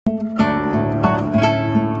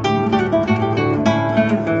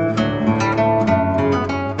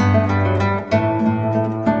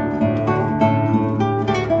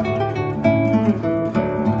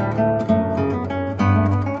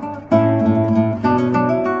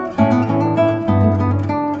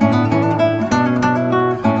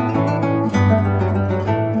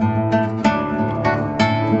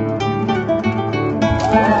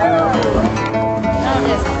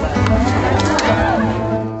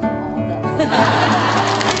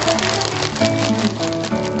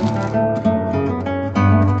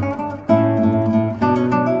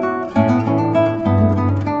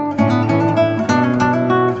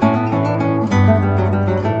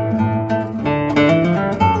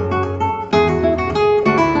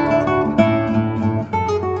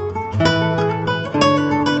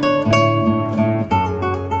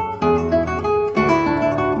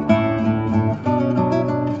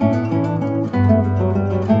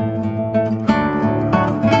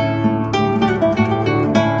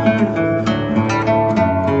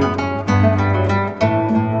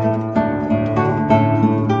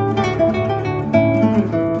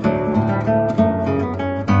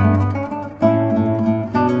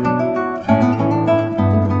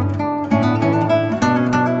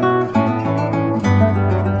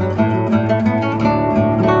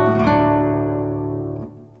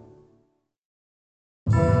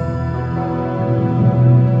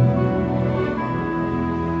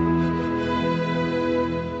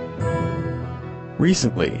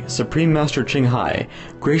Recently, Supreme Master Ching Hai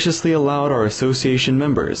graciously allowed our association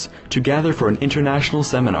members to gather for an international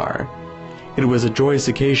seminar. It was a joyous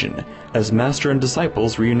occasion as Master and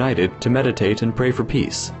disciples reunited to meditate and pray for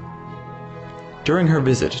peace. During her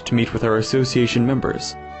visit to meet with our association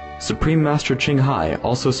members, Supreme Master Ching Hai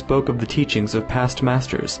also spoke of the teachings of past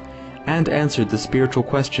masters and answered the spiritual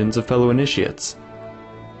questions of fellow initiates.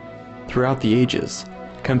 Throughout the ages,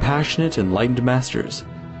 compassionate, enlightened masters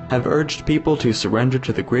have urged people to surrender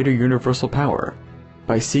to the greater universal power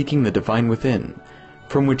by seeking the divine within,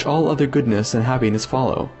 from which all other goodness and happiness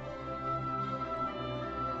follow.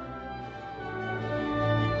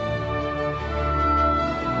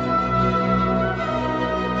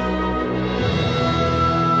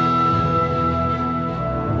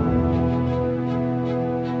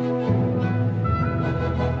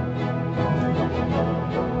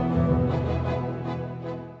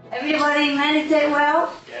 Everybody meditate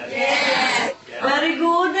well? Yes. Very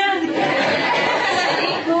good. Very good.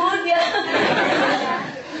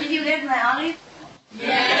 Did you get my olive?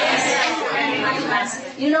 Yes.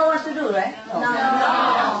 You know what to do, right?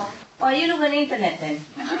 No. Oh, you look on the internet then.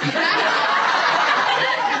 For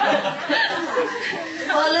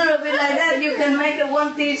a little bit like that, you can make a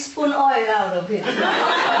 1 teaspoon oil out of it.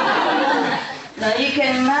 Now you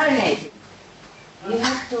can marinate it. You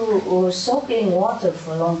have to soak it in water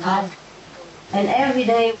for a long time. And every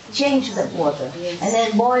day change that water. And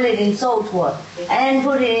then boil it in salt water. And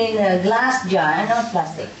put it in a glass jar, not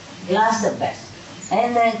plastic. Glass the best.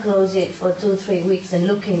 And then close it for 2-3 weeks and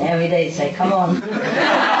look in every day and say, come on.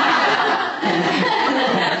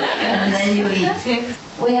 And then you eat.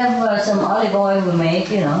 We have some olive oil we make,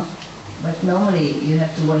 but normally you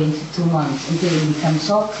have to wait 2 months until it becomes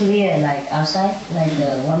so clear like outside, like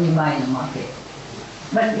the one you buy in the market.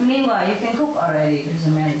 But meanwhile, you can cook already, it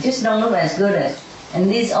doesn't matter. Just don't look as good as. And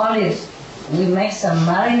these olives, we make some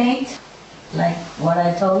marinade, like what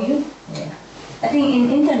I told you. Yeah. I think in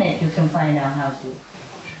internet you can find out how to.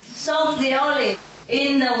 Soak the olive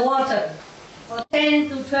in the water for 10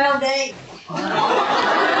 to 12 days.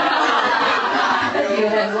 You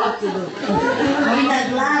have work to do. In a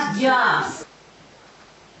glass jar.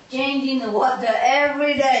 Changing the water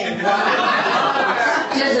every day.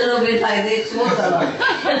 Just a little bit like this, water.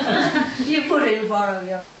 You put it in front of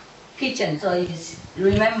your kitchen, so you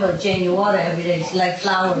remember change your water every day. It's like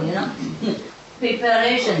flour,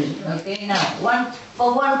 Preparation, okay, now,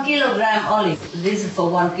 for 1 kilogram olive. This is for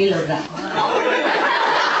 1 kilogram.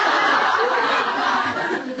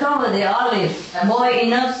 To cover the olive, boil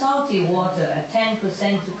enough salty water at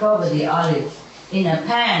 10% to cover the olive in a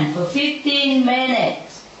pan for 15 minutes.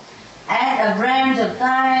 Add a branch of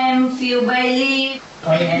thyme, few bay leaf,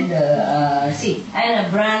 coriander seed, and a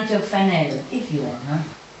branch of fennel, if you want,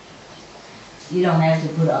 You don't have to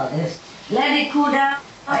put all this. Let it cool down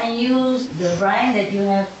and use the brine that you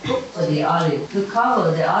have cooked for the olive to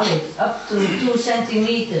cover the olive up to 2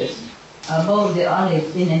 centimeters above the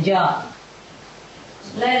olive in a jar.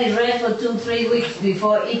 Let it rest for 2-3 weeks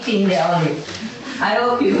before eating the olive. I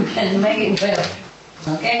hope you can make it well.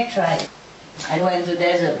 Okay, try it. I went to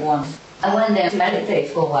desert once. I went there to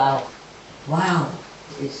meditate for a while. Wow,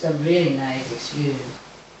 it's a really nice experience.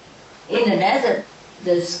 In the desert,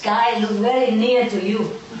 the sky looks very near to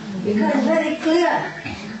you because it's very clear.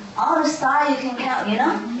 All the stars you can count,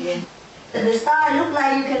 Yeah. The star look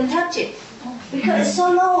like you can touch it because it's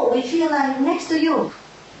so low. We feel like next to you.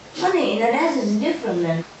 Funny, in the desert is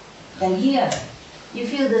different than here. You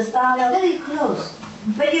feel the stars are very close,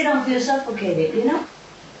 but you don't feel suffocated,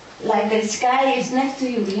 Like the sky is next to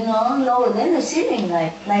you, lower than the ceiling,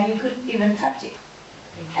 like you could even touch it.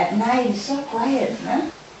 At night it's so quiet,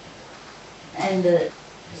 And the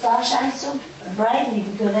star shines so brightly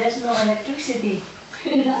because there's no electricity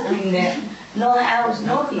in there. No house,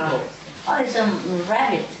 no people. Only some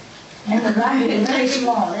rabbit. And the rabbit is very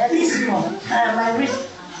small, they're this small. My wrist.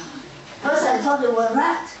 First I thought they were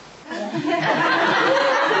rat.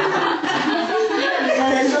 Because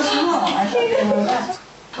they're so small, I thought they were rat.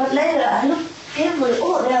 But later I looked carefully,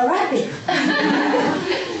 they're rabbit.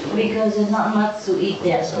 Because there's not much to eat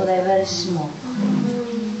there, so they're very small.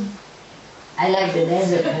 I like the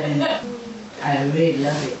desert very much. I really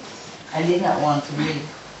love it. I did not want to leave.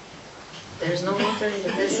 There's no water in the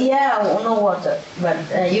desert? Yeah, no water. But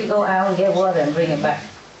you go out and get water and bring it back.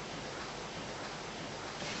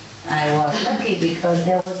 I was lucky because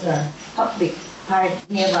there was a public park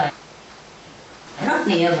nearby. Not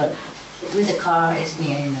near, but with the car it's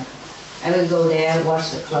near, I will go there,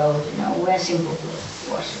 wash the clothes, wear simple clothes,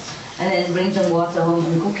 wash it. And then bring some water home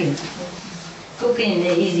and cooking. Cooking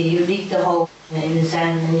is easy. You dig the hole in the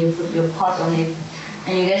sand and you put your pot on it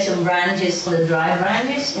And you get some branches, the dry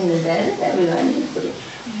branches in the desert, everyone you put it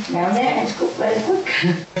down there and it's cooked very quick.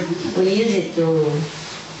 We use it to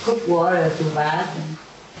cook water, to bath, and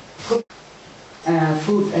cook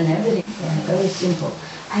food and everything. Yeah, very simple.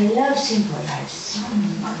 I love simple life so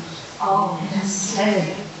much. Oh, that's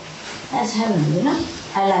heaven. That's heaven, you know?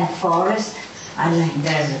 I like forest, I like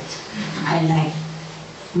desert, I like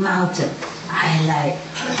mountain, I like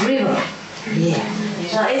river. Yeah.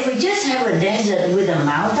 So if we just have a desert with a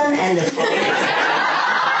mountain and the forest,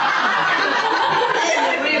 and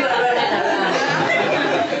the river running around,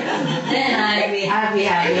 then I'd be happy.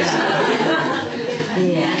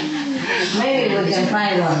 Yeah. Maybe we can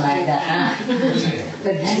find one like that, huh?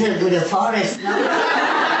 The desert with a forest.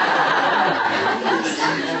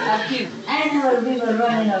 And have a river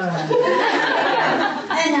running around.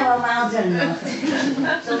 And have a mountain.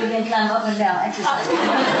 So we can climb up and down, exercise.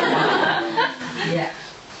 Yeah.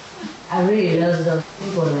 I really love those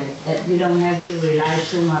people like that. You don't have to rely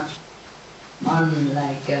too much on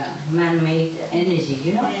like man-made energy,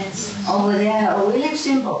 you know? Yes. Over there, we live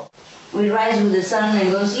simple. We rise with the sun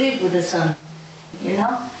and go sleep with the sun, you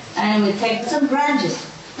know? And we take some branches.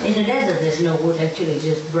 In the desert, there's no wood, actually,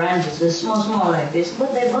 just branches. They're small like this,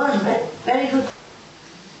 but they burn very, very good.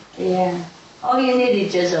 Yeah. All you need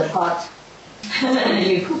is just a pot.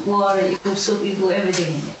 You cook water, you cook soup, you cook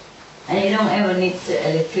everything in it. And you don't ever need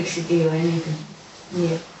electricity or anything.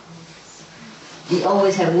 Yeah. You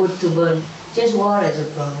always have wood to burn. Just water is a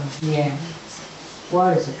problem. Yeah.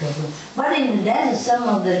 Water is a problem. But in the desert, some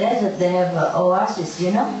of the desert, they have oasis,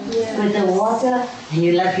 you know? Yeah. With the water, and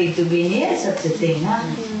you're lucky to be near such a thing, huh?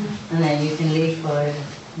 And then you can live forever.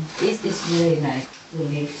 It's very nice to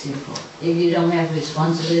live simple. If you don't have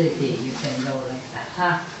responsibility, you can go like that,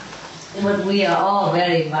 huh? But we are all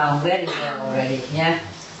very bound, very well already, yeah?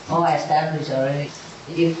 All established already.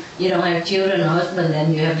 If you don't have children or husband,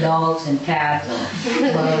 then you have dogs and cats or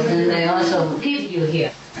birds, and they also keep you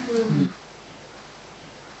here.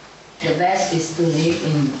 The best is to live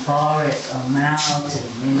in forest or mountain,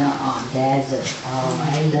 you know, or desert. Oh,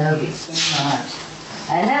 I love it so much.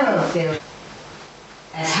 I never feel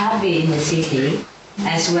as happy in the city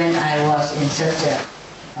as when I was in such a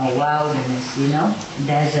wilderness, you know,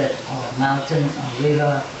 desert or mountain or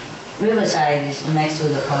river. Riverside is next to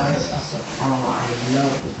the forest also. Oh, I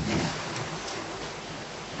love it.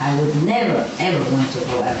 I would never, ever want to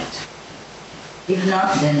go out. If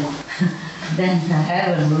not, then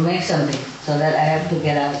heaven will make something so that I have to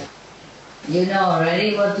get out. You know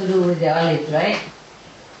already what to do with the olive, right?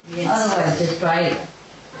 Yes. Otherwise, just try it.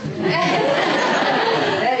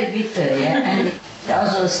 Very bitter, yeah, and it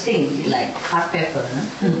also stings like hot pepper,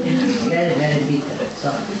 no? Very, very bitter.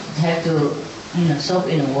 So you have to, soak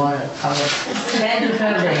in the water, cover 10 to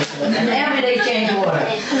 12 days, and every day change water.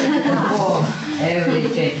 Oh, every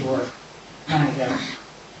day change water. My God.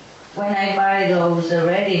 When I buy those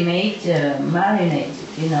ready-made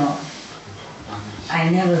marinated, I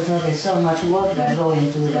never thought there's so much work that go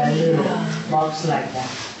into that little box like that.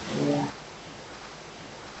 Yeah.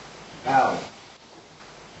 Wow.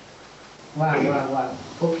 Wow.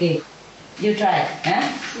 Okay. You try,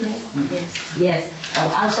 huh? Yes. Yes.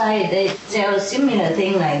 Outside they sell similar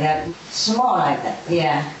thing like that, small like that.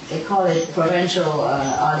 Yeah. They call it provincial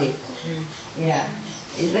olive. Yeah.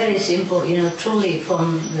 It's very simple, truly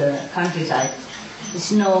from the countryside.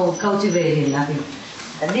 It's no cultivating, nothing.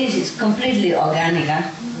 This is completely organic,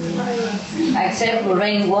 huh? Except for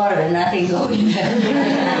rainwater, nothing going there.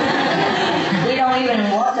 We don't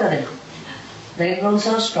even water them. They grow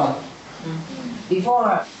so strong.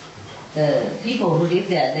 Before, the people who live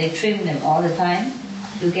there, they trim them all the time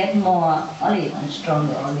to get more olive and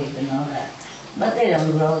stronger olive and all that. But they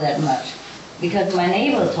don't grow that much. Because my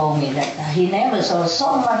neighbor told me that he never saw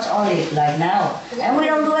so much olive like now, and we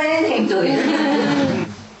don't do anything to it.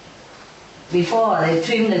 Before, they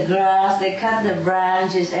trim the grass, they cut the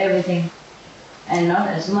branches, everything, and not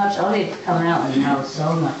as much olive come out, and now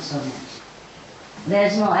so much.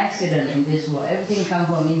 There's no accident in this world. Everything comes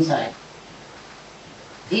from inside.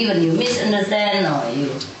 Even you misunderstand or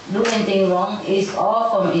you do anything wrong, it's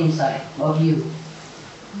all from inside of you.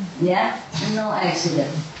 Yeah? No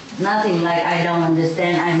accident. Nothing like I don't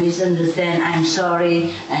understand, I misunderstand, I'm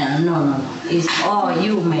sorry, and no. It's all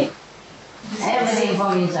you make. Everything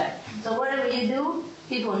from inside. So whatever you do,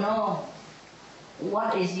 people know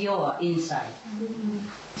what is your inside.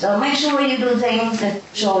 So make sure you do things that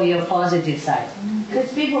show your positive side.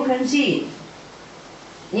 Because people can see it.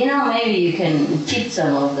 Maybe you can cheat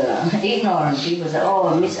some of the ignorant people,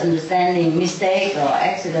 say, misunderstanding, mistake, or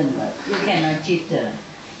accident, but you cannot cheat the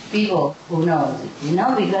people who know it,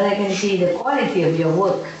 because they can see the quality of your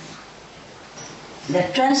work.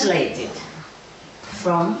 that translated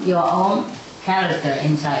from your own character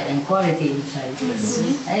inside and quality inside.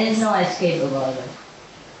 There is no escape about it.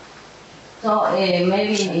 So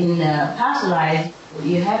maybe in past life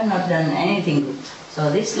you have not done anything good. So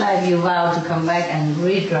this life you vow to come back and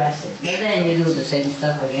redress it. But then you do the same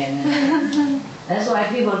stuff again. That's why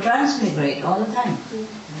people transmigrate all the time.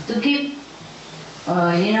 To keep,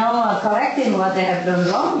 correcting what they have done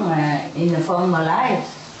wrong in the former lives.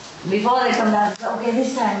 Before they come down, okay,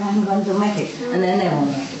 this time I'm going to make it. And then they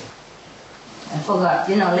won't make it. I forgot,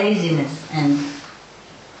 laziness and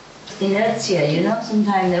inertia,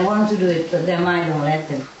 sometimes they want to do it, but their mind won't let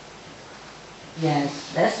them.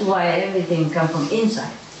 Yes, that's why everything comes from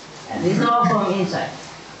inside. And it's all from inside.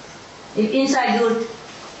 If inside good,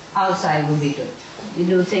 outside will be good. You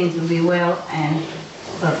do things will be well and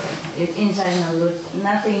perfect. If inside not good,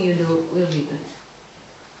 nothing you do will be good.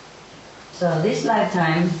 So this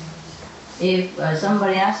lifetime, if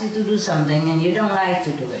somebody asks you to do something and you don't like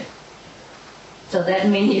to do it, so that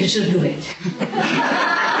means you should do it.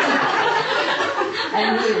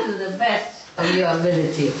 And do it to the best of your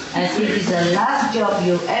ability, as if it's the last job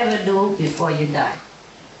you ever do before you die.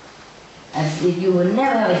 As if you will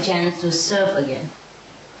never have a chance to serve again.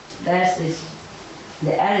 That is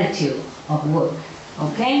the attitude of work.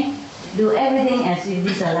 Okay? Do everything as if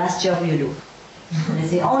this is the last job you do.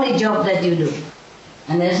 It's the only job that you do.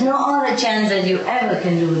 And there's no other chance that you ever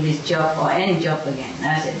can do this job or any job again.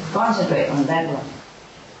 That's it. Concentrate on that one.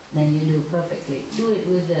 Then you do perfectly. Do it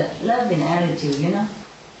with the loving attitude,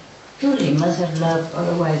 Truly must have love,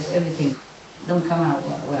 otherwise everything don't come out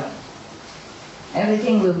well.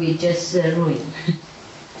 Everything will be just ruined.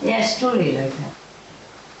 Yes, truly like that.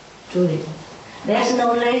 Truly. There's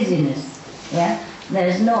no laziness. Yeah?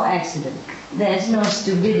 There's no accident. There's no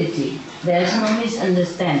stupidity. There's no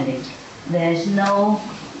misunderstanding. There's no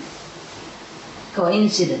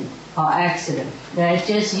coincidence or accident. There's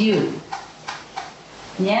just you.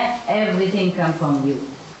 Yeah? Everything comes from you.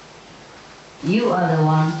 You are the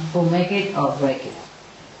one who make it or break it.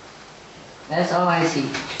 That's all I see.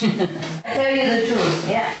 I tell you the truth,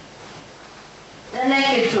 yeah? The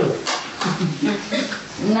naked truth.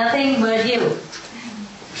 Nothing but you.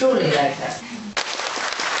 Truly like that.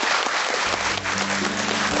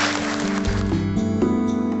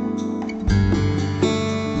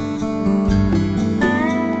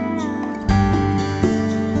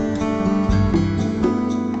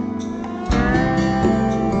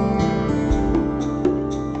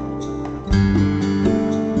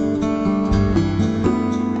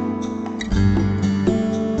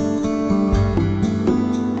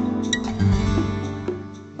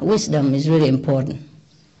 Wisdom is really important,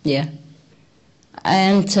 yeah.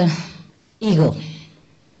 And ego,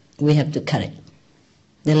 we have to cut it.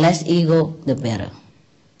 The less ego, the better.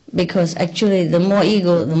 Because actually, the more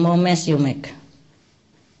ego, the more mess you make.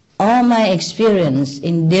 All my experience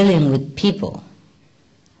in dealing with people,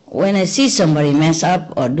 when I see somebody mess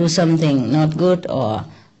up or do something not good or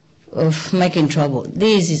making trouble,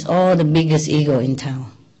 this is all the biggest ego in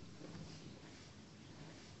town.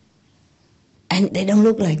 And they don't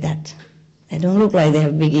look like that. They don't look like they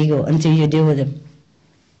have big ego until you deal with them.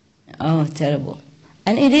 Oh, terrible.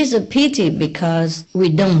 And it is a pity because we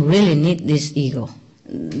don't really need this ego.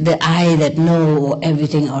 The I that know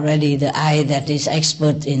everything already, the I that is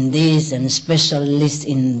expert in this and specialist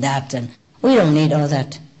in that, and we don't need all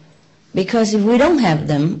that. Because if we don't have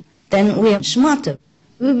them, then we are smarter.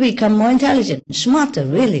 We become more intelligent, smarter,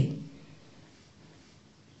 really.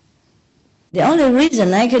 The only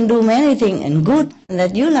reason I can do anything and good and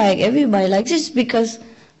that you like, everybody likes, is because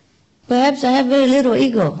perhaps I have very little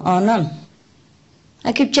ego or none.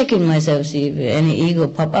 I keep checking myself, see if any ego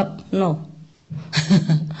pop up. No.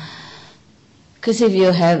 Because if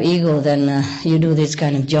you have ego, then you do this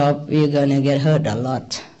kind of job, you're going to get hurt a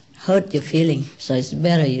lot. Hurt your feeling. So it's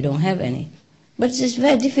better you don't have any. But it's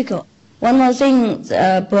very difficult. One more thing,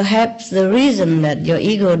 perhaps the reason that your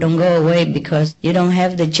ego don't go away because you don't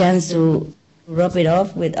have the chance to rub it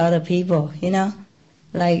off with other people,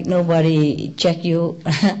 Like nobody check you,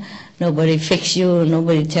 nobody fix you,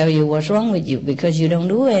 nobody tell you what's wrong with you because you don't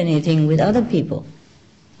do anything with other people.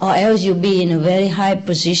 Or else you be in a very high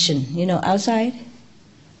position, outside.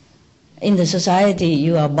 In the society,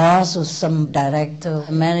 you are boss or some director,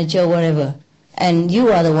 manager, whatever. And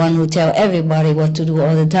you are the one who tell everybody what to do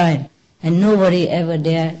all the time. And nobody ever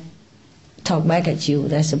dare talk back at you.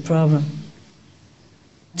 That's a problem.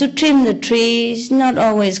 To trim the tree is not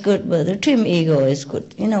always good, but to trim ego is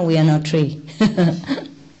good. We are not tree.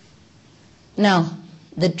 Now,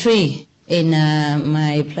 the tree. In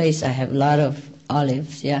my place, I have a lot of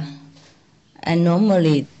olives, yeah. And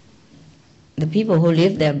normally, The people who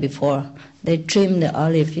lived there before, they trimmed the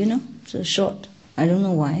olive, so short. I don't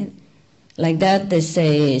know why. Like that, they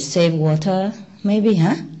say save water, maybe,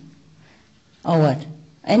 huh? Or what?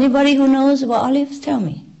 Anybody who knows about olives, tell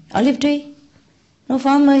me. Olive tree? No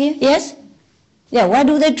farmer here? Yes? Yeah, why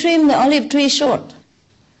do they trim the olive tree short?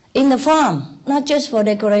 In the farm, not just for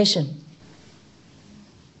decoration.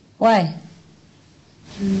 Why?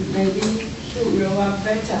 Maybe to grow up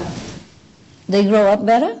better. They grow up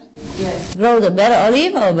better? Yes. Grow the better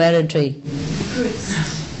olive or better tree?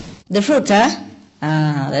 Fruits. The fruit, huh?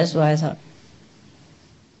 Ah, that's what I thought.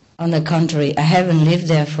 On the contrary, I haven't lived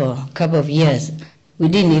there for a couple of years. We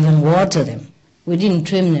didn't even water them. We didn't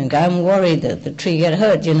trim them. I'm worried that the tree get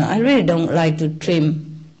hurt, I really don't like to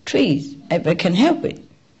trim trees if I can help it.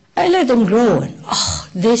 I let them grow. And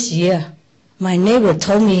this year, my neighbor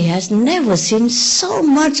told me he has never seen so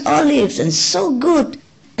much olives and so good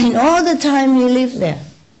in all the time he lived there.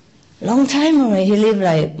 Long time already. He lived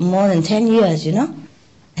like more than 10 years,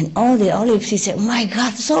 And all the olives, he said, my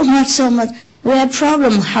God, so much, so much. We have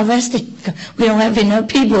problem harvesting. We don't have enough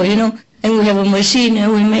people, And we have a machine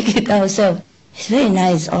and we make it ourselves. It's very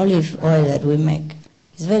nice olive oil that we make.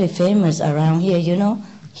 It's very famous around here,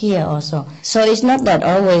 Here also. So it's not that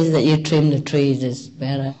always that you trim the trees is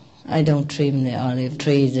better. I don't trim the olive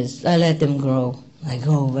trees. I let them grow. They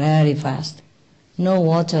grow very fast. No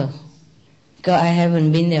water. Because I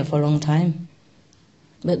haven't been there for a long time.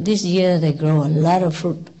 But this year they grow a lot of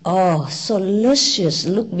fruit. Oh, so luscious,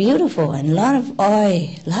 look beautiful, and a lot of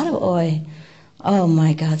oil. Oh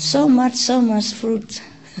my God, so much fruit.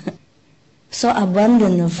 So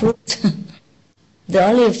abundant of fruit. The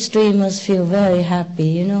olive tree must feel very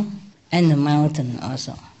happy, And the mountain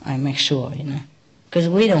also, I make sure, Because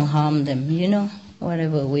we don't harm them,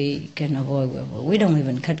 Whatever we can avoid. We don't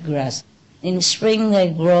even cut grass. In spring they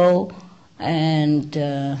grow, and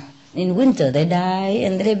in winter they die,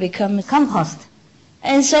 and they become compost.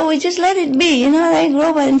 And so we just let it be, they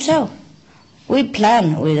grow by themselves. We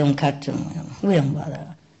plant, we don't cut them, we don't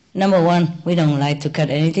bother. Number one, we don't like to cut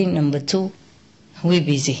anything. Number two, we're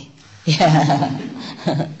busy. Yeah,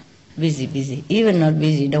 busy. Even not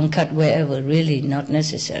busy, don't cut wherever, really not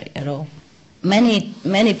necessary at all.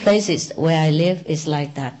 Many places where I live is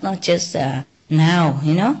like that, not just now,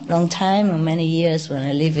 long time or many years when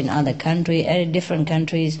I live in other countries, different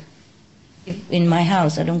countries. In my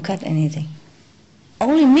house, I don't cut anything.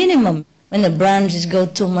 Only minimum. When the branches go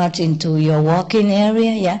too much into your walking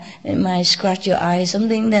area, it might scratch your eye,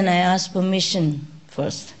 something, then I ask permission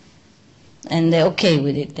first. And they're okay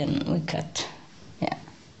with it, then we cut. Yeah.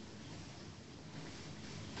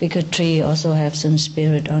 Because tree also have some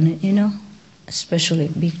spirit on it, Especially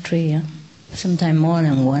big tree, Sometimes more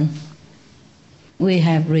than one. We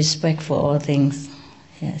have respect for all things,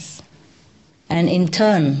 yes. And in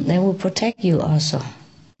turn, they will protect you also,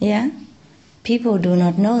 yeah? People do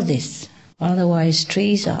not know this. Otherwise,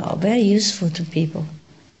 trees are very useful to people.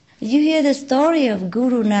 Did you hear the story of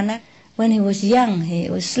Guru Nanak? When he was young, he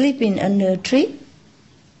was sleeping under a tree,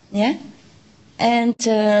 yeah? And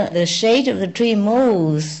the shade of the tree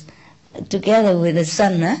moves together with the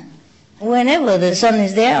sun, Whenever the sun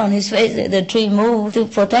is there on his face, the tree moves to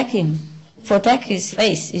protect him. Protect his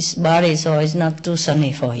face, his body, so it's not too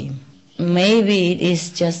sunny for him. Maybe it is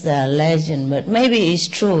just a legend, but maybe it's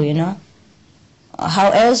true,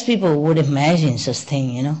 How else people would imagine such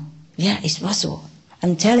thing, Yeah, it's possible.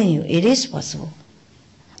 I'm telling you, it is possible.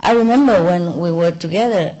 I remember when we were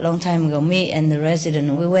together a long time ago, me and the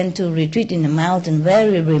resident, we went to retreat in the mountain,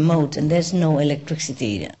 very remote, and there's no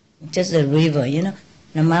electricity, just a river,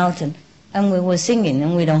 the mountain. And we were singing,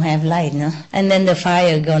 and we don't have light, And then the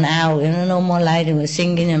fire gone out, no more light, and we're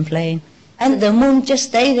singing and playing. And the moon just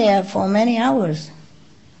stayed there for many hours.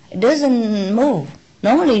 It doesn't move.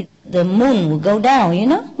 Normally the moon will go down,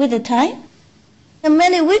 with the tide. And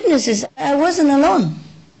many witnesses, I wasn't alone.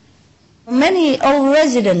 Many old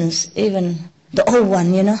residents, even the old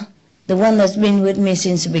one, the one that's been with me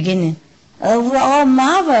since the beginning, we all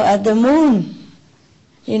marvel at the moon.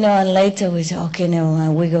 And later we say, okay,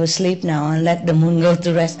 now we go sleep now and let the moon go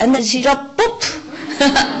to rest. And then she dropped, poof!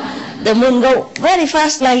 The moon go very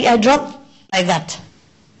fast, like I dropped like that.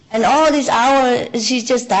 And all this hour, she's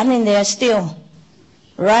just standing there still,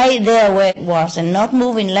 right there where it was, and not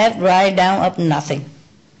moving left, right, down, up, nothing.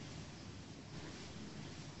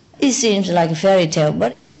 It seems like a fairy tale,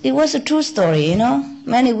 but it was a true story,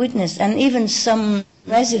 Many witnesses, and even some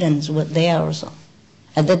residents were there also.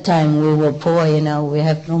 At that time we were poor, we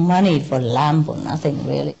have no money for lamp or nothing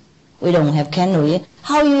really. We don't have candle.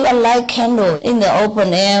 How you light candle in the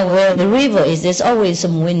open air where the river is, there's always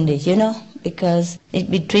some windy, because it's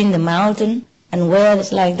between the mountain And where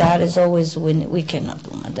it's like that, it's always we cannot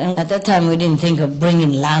do much. And at that time, we didn't think of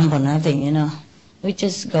bringing lamp or nothing, you know. We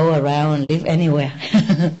just go around and live anywhere.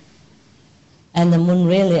 And the moon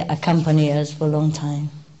really accompanied us for a long time.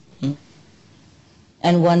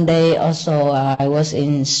 And one day also, I was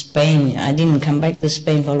in Spain. I didn't come back to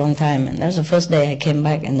Spain for a long time. And that was the first day I came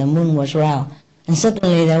back, and the moon was round. And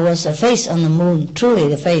suddenly there was a face on the moon, truly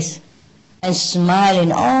the face. And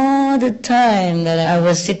smiling all the time that I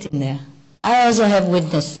was sitting there. I also have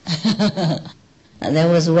witness. And there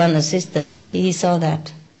was one assistant. He saw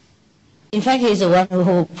that. In fact, he's the one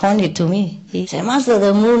who pointed to me. He said, Master,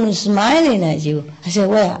 the moon is smiling at you. I said,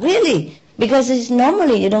 well, really? Because it's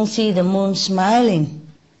normally you don't see the moon smiling.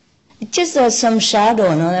 It's just some shadow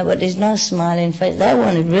and all that, but it's not a smiling face. That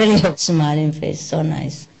one is really a smiling face, so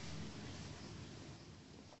nice.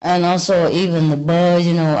 And also even the birds,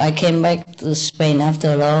 you know, I came back to Spain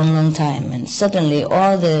after a long, long time, and suddenly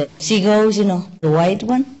all the seagulls, you know, the white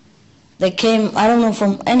one, they came, I don't know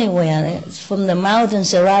from anywhere, from the mountains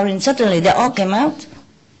surrounding. Suddenly they all came out,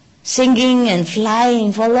 singing and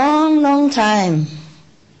flying for a long, long time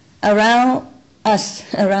around us,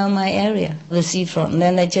 around my area, the seafront. And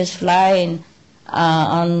then they just fly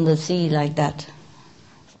on the sea like that.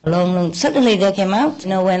 Long, long. Suddenly they came out. You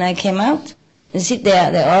know, when I came out, they sit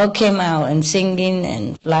there, they all came out and singing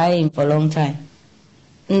and flying for a long time.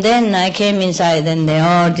 And then I came inside, and they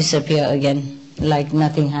all disappeared again, like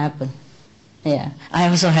nothing happened. Yeah, I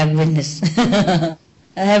also have witness. I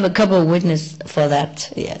have a couple of witnesses for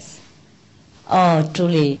that, yes. Oh,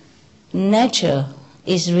 truly, nature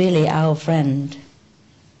is really our friend.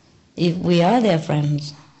 If we are their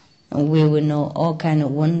friends, we will know all kind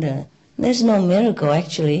of wonder. There's no miracle,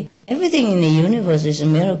 actually. Everything in the universe is a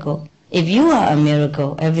miracle. If you are a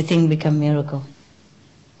miracle, everything becomes miracle.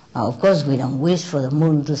 Now, of course, we don't wish for the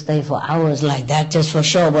moon to stay for hours like that just for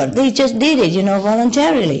show, but they just did it, you know,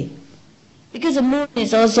 voluntarily. Because the moon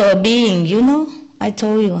is also a being, you know. I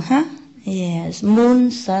told you, huh? Yes,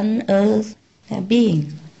 moon, sun, earth, they're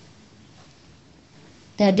beings.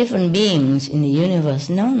 There are different beings in the universe.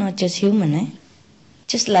 No, not just human, eh?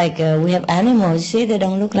 Just like we have animals, see, they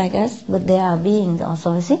don't look like us, but they are beings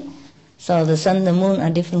also, see? So the sun, the moon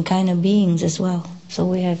are different kind of beings as well. So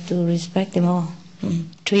we have to respect them all.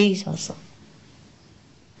 Trees also.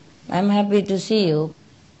 I'm happy to see you.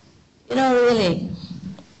 You know, really,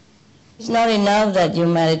 it's not enough that you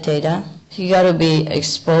meditate, huh? You got to be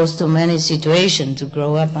exposed to many situations to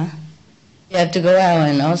grow up, huh? You have to go out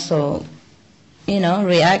and also, you know,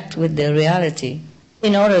 react with the reality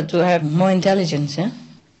in order to have more intelligence, yeah?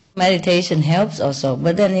 Meditation helps also,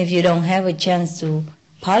 but then if you don't have a chance to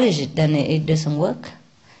polish it, then it doesn't work.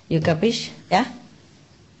 You capish? Yeah?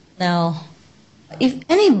 Now, if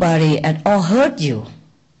anybody at all hurt you,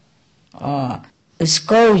 or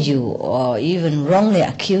scold you, or even wrongly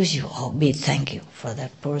accuse you, oh, be thank you for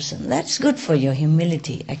that person. That's good for your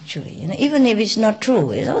humility, actually. You know, even if it's not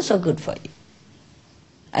true, it's also good for you.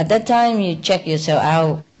 At that time, you check yourself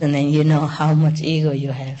out, and then you know how much ego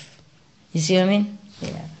you have. You see what I mean?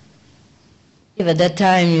 Yeah. If at that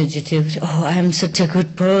time you just think, oh, I'm such a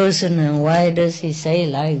good person, and why does he say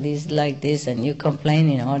like this, and you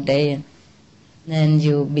complaining all day, and then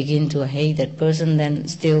you begin to hate that person, then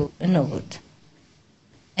still no good.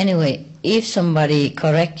 Anyway, if somebody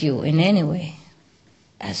correct you in any way,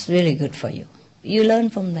 that's really good for you. You learn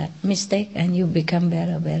from that mistake, and you become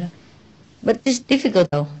better. But it's difficult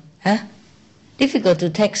though, huh? Difficult to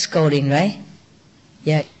take scolding, right?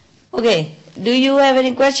 Yeah. Okay. Do you have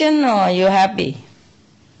any question, or are you happy?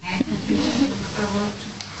 I want to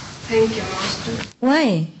thank you, Master.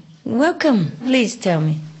 Why? Welcome. Please tell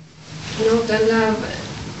me. You know, the love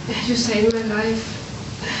you saved my life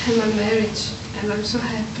and my marriage, and I'm so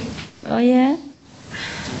happy. Oh yeah?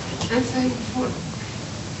 I'm thankful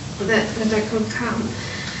that I could come.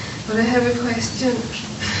 But I have a question.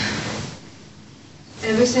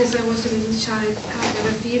 Ever since I was a little child, I have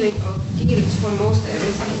a feeling of guilt for most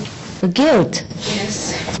everything. Guilt?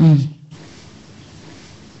 Yes. Mm.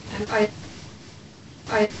 And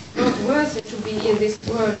I'm not worthy to be in this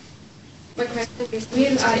world. My question is,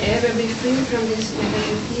 will I ever be free from these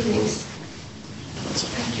negative feelings?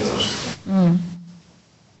 Thank you, Master.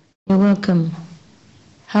 You're welcome.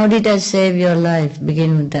 How did I save your life?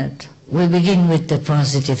 Begin with that. We begin with the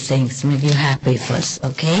positive things, make you happy first,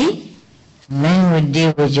 okay? And then we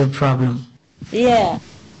deal with your problem. Yeah.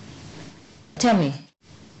 Tell me.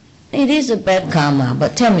 It is a bad karma,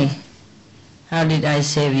 but tell me, how did I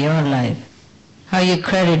save your life? How you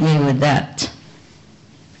credit me with that?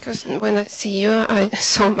 Because when I see you, I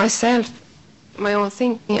saw myself, my own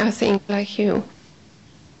thinking. I think like you.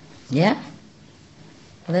 Yeah?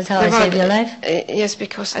 That's how I saved your life? Yes,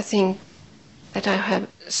 because I think that I have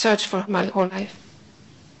searched for my whole life.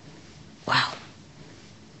 Wow.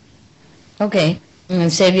 Okay.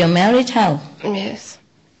 And save your marriage? How? Yes.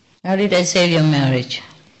 How did I save your marriage?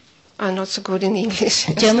 I'm not so good in English.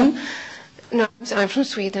 German? No, I'm from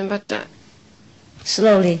Sweden, but...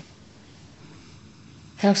 Slowly.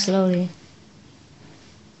 How slowly?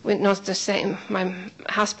 We're not the same. My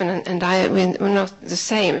husband and I, we're not the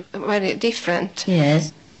same. Very different.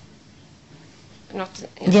 Yes. Not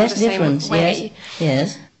in Yes, the different. same way.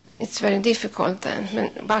 Yes. It's very difficult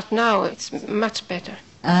then, but now it's much better.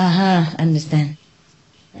 Understand.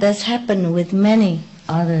 That's happened with many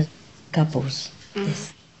other couples.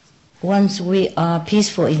 Yes. Once we are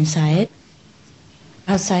peaceful inside,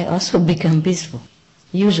 outside also become peaceful.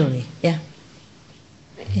 Usually, yeah.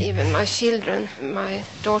 Even my children, my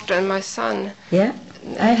daughter and my son. Yeah,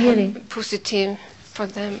 I hear it. Positive for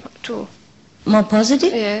them too. More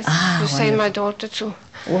positive? Yes. You say wonderful. my daughter too.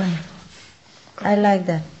 Wonderful. I like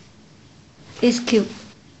that. It's cute.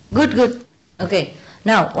 Good. Okay.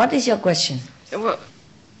 Now, what is your question? Well,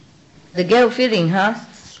 The guilt feeling, huh?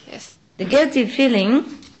 yes. The guilty feeling,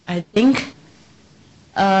 I think,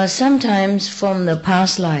 sometimes from the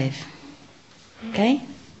past life. Okay?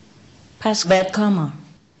 Past bad karma.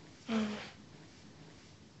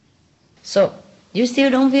 So, you still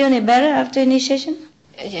don't feel any better after initiation?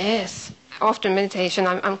 Yes. After meditation,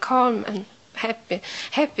 I'm calm and happy,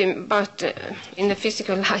 but in the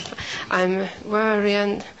physical life, I'm worried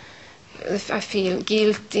and I feel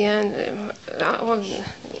guilty and all.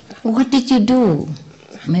 What did you do?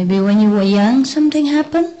 Maybe when you were young something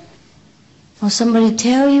happened? Or somebody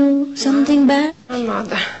tell you something bad? My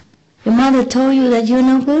mother. Your mother told you that you're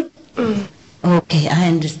no good? Mm. Okay, I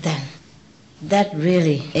understand. That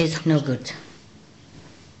really is no good.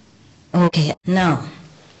 Okay, now,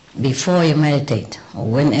 before you meditate, or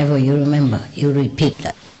whenever you remember, you repeat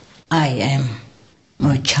that. I am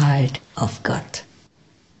a child of God.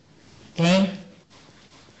 Okay?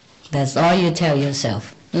 That's all you tell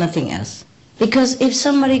yourself, nothing else. Because if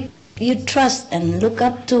somebody you trust and look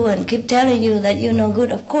up to and keep telling you that you're no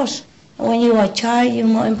good, of course, when you are a child, you're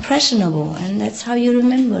more impressionable, and that's how you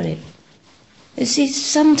remember it. You see,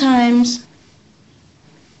 sometimes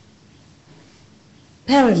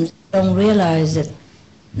parents don't realize that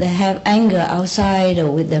they have anger outside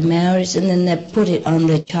or with their marriage, and then they put it on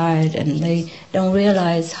the child, and they don't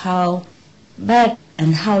realize how bad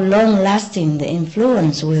and how long-lasting the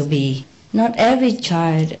influence will be. Not every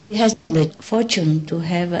child has the fortune to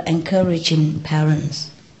have encouraging parents.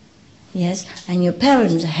 Yes, and your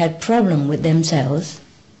parents had problem with themselves,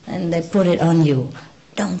 and they put it on you.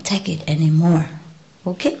 Don't take it anymore,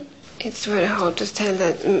 okay? It's very hard to tell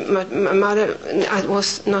that my mother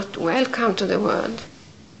was not welcome to the world.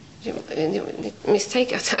 The mistake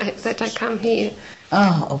that I come here.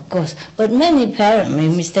 Oh, of course. But many parents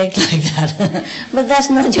make mistakes like that. But that's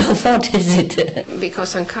not your fault, is it?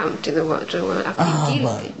 Because I come to the world I feel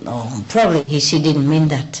guilty. Well, no, probably she didn't mean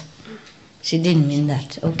that. She didn't mean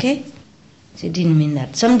that, okay? She didn't mean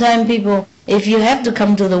that. Sometimes people, if you have to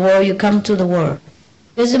come to the world, you come to the world.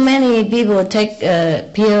 There's many people take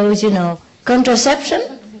pills,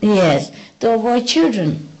 contraception, yes, to avoid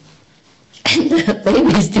children. And the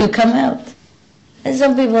babies still come out. And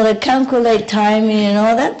some people that calculate timing and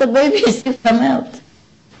all that, the babies still come out.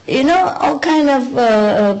 All kind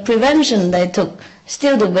of prevention they took,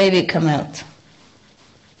 still the baby come out.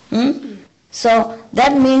 So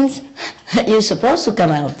that means you're supposed to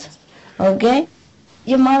come out, okay?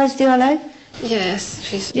 Your mother still alive? Yes,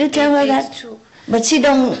 she's... You tell her that? Too. But she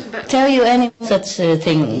don't tell you any such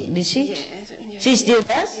thing, did she? Yes. She still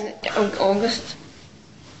does? In August,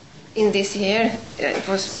 in this year, it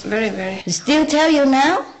was very, very... She still tell you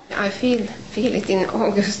now? I feel it in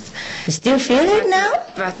August. You still feel it now?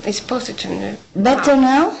 But it's positive now. Better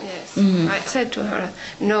now? Yes. Mm. I said to her,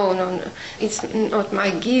 no, it's not my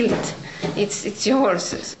guilt, it's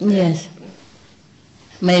yours. Yes.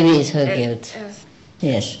 Maybe it's her guilt.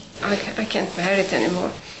 Yes. I can't bear it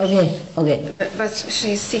anymore. Okay. But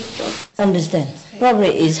she's sick. Understand. Probably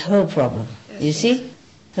it's her problem. You see?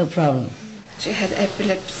 Her problem. She had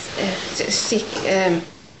epilepsy,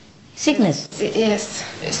 Sickness. Yes,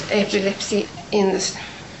 epilepsy in the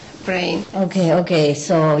brain. Okay.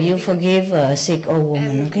 So you forgive a sick old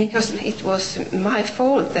woman, okay? Because it was my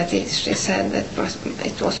fault that she said that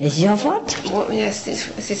it was... It's your fault? Well, yes,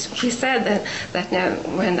 she said that now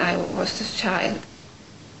when I was a child.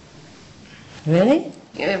 Really?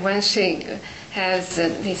 When she has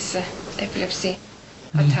this epilepsy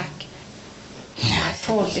attack. My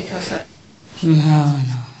fault because No,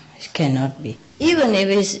 it cannot be. Even if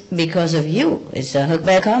it's because of you, it's a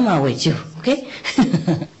bad karma with you, okay?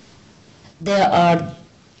 There are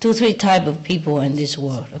 2-3 type of people in this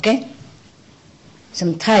world, okay?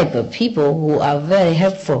 Some type of people who are very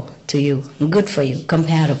helpful to you, good for you,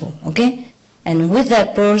 compatible, okay? And with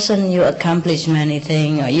that person, you accomplish many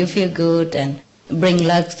things, or you feel good and bring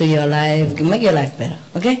luck to your life, make your life better,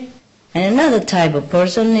 okay? And another type of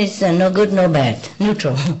person is no good, no bad,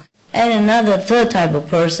 neutral. And another third type of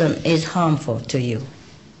person is harmful to you.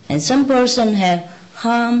 And some person have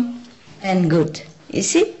harm and good. You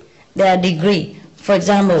see, there are degree. For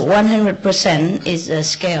example, 100% is a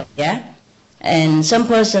scale, yeah? And some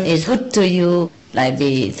person is good to you, like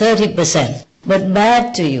be 30%, but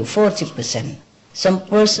bad to you, 40%. Some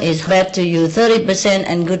person is bad to you, 30%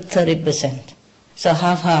 and good 30%. So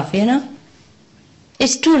half-half, you know?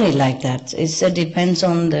 It's truly like that. It depends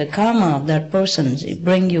on the karma of that person. It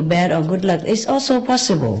bring you bad or good luck. It's also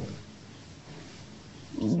possible.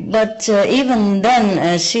 But even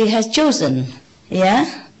then, she has chosen,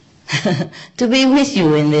 yeah, to be with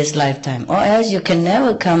you in this lifetime, or else you can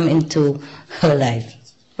never come into her life.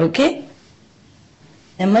 Okay?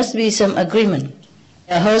 There must be some agreement.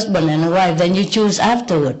 A husband and a wife, then you choose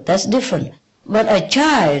afterward. That's different. But a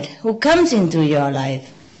child who comes into your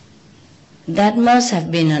life, that must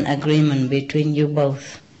have been an agreement between you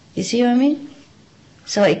both. You see what I mean?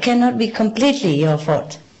 So it cannot be completely your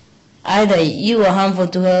fault. Either you are harmful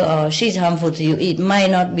to her or she's harmful to you. It might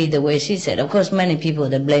not be the way she said. Of course, many people,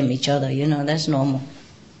 they blame each other, you know, that's normal.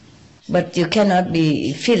 But you cannot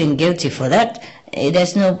be feeling guilty for that.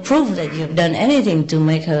 There's no proof that you've done anything to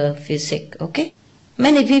make her feel sick, okay?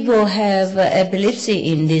 Many people have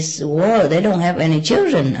epilepsy in this world. They don't have any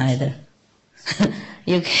children either.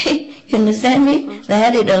 You understand me? They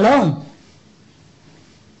had it alone.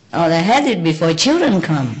 Or they had it before children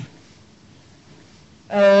come.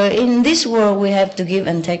 In this world, we have to give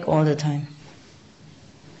and take all the time.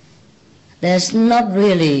 There's not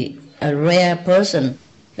really a rare person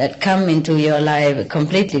that come into your life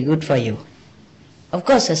completely good for you. Of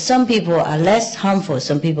course, some people are less harmful,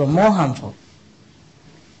 some people more harmful.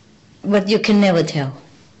 But you can never tell.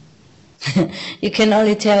 You can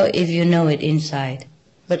only tell if you know it inside.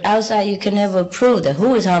 But outside, you can never prove that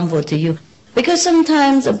who is harmful to you. Because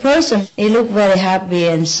sometimes a person, he look very happy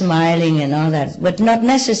and smiling and all that, but not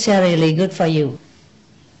necessarily good for you.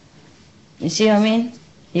 You see what I mean?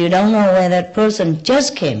 You don't know where that person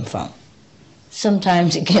just came from.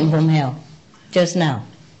 Sometimes it came from hell, just now.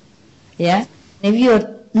 Yeah? If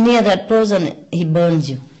you're near that person, he burns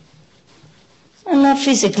you. And not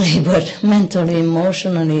physically, but mentally,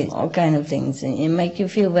 emotionally, all kind of things. It make you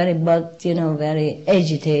feel very bugged, you know, very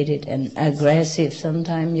agitated and aggressive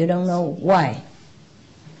sometimes. You don't know why.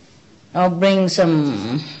 Or bring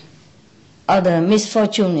some other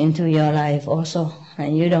misfortune into your life also,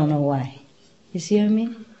 and you don't know why. You see what I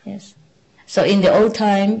mean? Yes. So in the old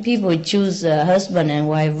time, people choose a husband and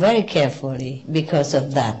wife very carefully because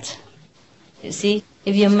of that. You see?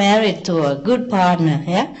 If you're married to a good partner,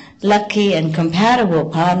 yeah, lucky and compatible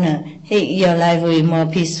partner, your life will be more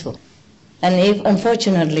peaceful. And if,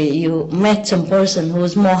 unfortunately, you met some person who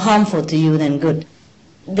is more harmful to you than good,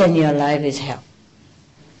 then your life is hell.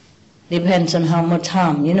 Depends on how much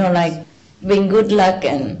harm. You know, like being good luck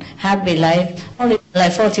and happy life, only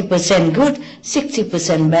like 40% good,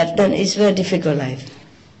 60% bad, then it's very difficult life.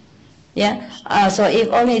 Yeah? So if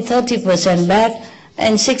only 30% bad,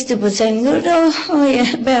 and 60% good, oh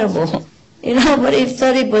yeah, bearable. You know, but if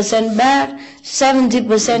 30% bad,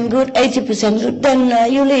 70% good, 80% good,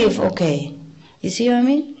 then you live okay. You see what I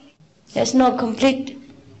mean? There's no complete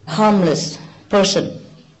harmless person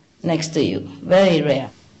next to you. Very rare.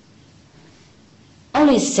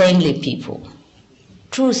 Only saintly people,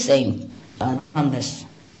 true saints, are harmless.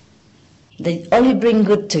 They only bring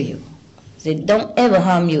good to you. They don't ever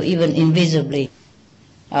harm you, even invisibly.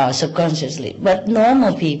 Subconsciously. But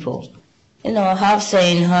normal people, you know, half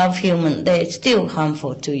sane, half human, they're still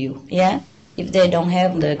harmful to you, yeah? If they don't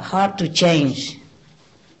have the heart to change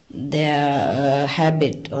their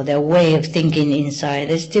habit or their way of thinking inside,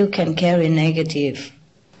 they still can carry negative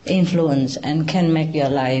influence and can make your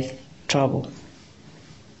life trouble.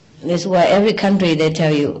 That's why every country they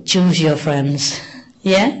tell you, choose your friends,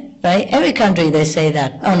 yeah? Right? Every country they say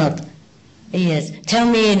that, or not? Yes. Tell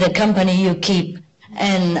me the company you keep,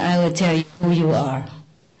 and I will tell you who you are.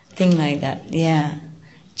 Thing like that, yeah.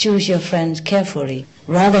 Choose your friends carefully.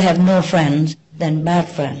 Rather have no friends than bad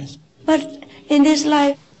friends. But in this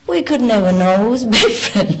life, we could never know who's bad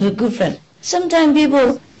friend, who's good friend. Sometimes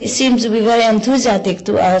people seem to be very enthusiastic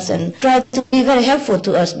to us and try to be very helpful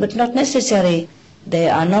to us, but not necessarily They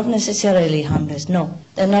are not necessarily harmless. No,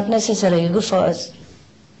 they're not necessarily good for us.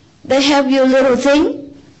 They help you a little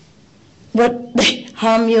thing, but they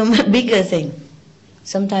harm you a bigger thing.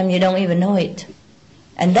 Sometimes you don't even know it.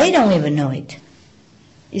 And they don't even know it.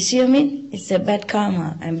 You see what I mean? It's a bad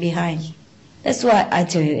karma and behind. That's why I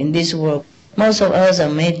tell you, in this world, most of us are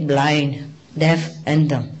made blind, deaf, and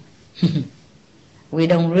dumb. We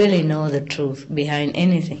don't really know the truth behind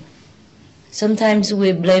anything. Sometimes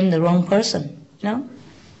we blame the wrong person, no?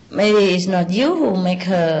 Maybe it's not you who make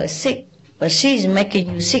her sick, but she's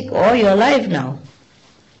making you sick all your life now.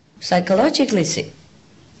 Psychologically sick.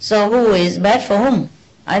 So who is bad for whom?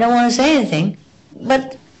 I don't want to say anything,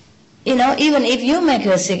 but even if you make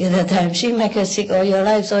her sick at that time, she make her sick all your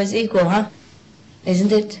life, so it's equal, huh?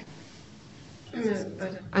 Isn't it?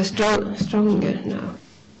 But I'm stronger now.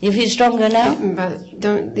 You feel stronger now?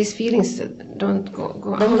 But these feelings don't go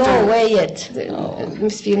out. Don't go away yet.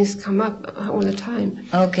 These feelings come up all the time.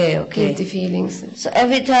 Okay. Guilty feelings. So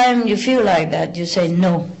every time you feel like that, you say,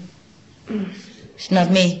 no, it's not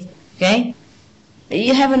me, okay?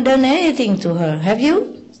 You haven't done anything to her, have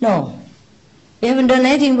you? No. You haven't done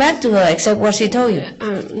anything bad to her except what she told you?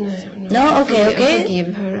 No. No? Okay. I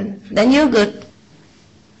forgive her. Then you're good.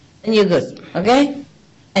 Okay?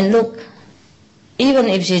 And look, even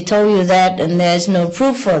if she told you that and there's no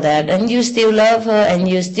proof for that, and you still love her and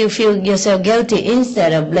you still feel yourself guilty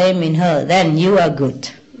instead of blaming her, then you are good.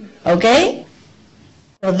 Okay?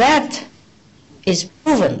 So that is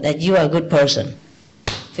proven that you are a good person.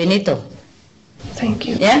 Finito. Thank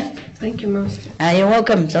you. Yeah? Thank you, Master. You're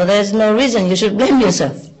welcome. So there's no reason you should blame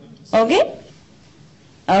yourself. Okay?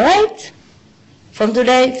 All right? From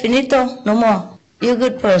today, finito, no more. You're a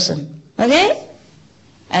good person. Okay?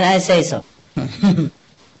 And I say so.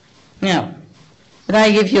 Now, but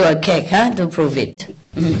I give you a cake, huh, to prove it.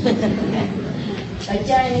 A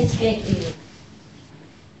Chinese cake even.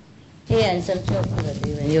 Here, and some chocolate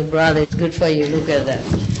even. Your brother, it's good for you. Look at that.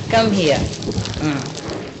 Come here.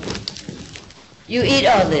 You eat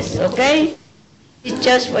all this, okay? It's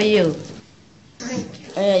just for you.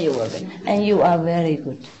 There you are. And you are very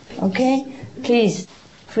good, okay? Please,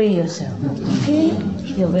 free yourself, okay?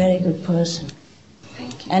 You're a very good person.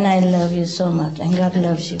 Thank you. And I love you so much, and God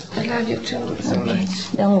loves you. I love you too so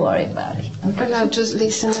much. Don't worry about it. Okay? But I'll just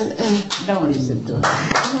listen and Don't listen to it.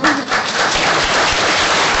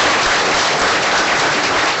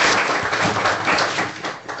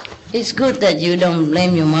 It's good that you don't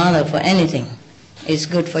blame your mother for anything. It's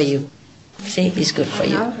good for you. See, it's good for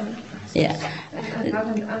you. Yeah.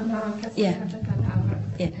 Yeah.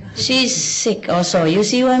 She's sick also. You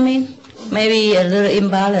see what I mean? Maybe a little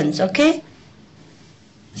imbalance, okay?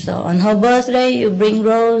 So on her birthday, you bring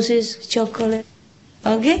roses, chocolate,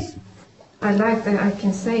 okay? I like that I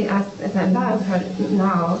can say that I love her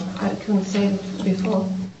now. I couldn't say it before.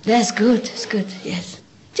 That's good. That's good. Yes.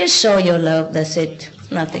 Just show your love. That's it.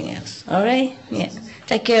 Nothing else. All right? Yeah.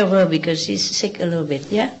 Take care of her because she's sick a little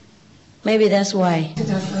bit. Yeah. Maybe that's why. She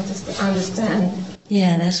doesn't understand.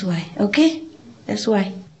 Yeah, that's why. Okay? That's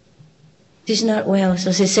why. She's not well,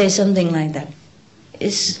 so she says something like that.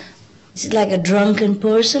 It's like a drunken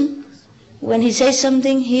person. When he says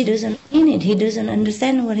something, he doesn't mean it. He doesn't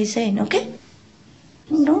understand what he's saying. Okay?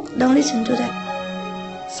 Don't listen to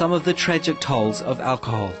that. Some of the tragic tolls of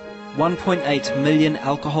alcohol. 1.8 million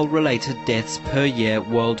alcohol-related deaths per year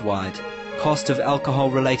worldwide. Cost of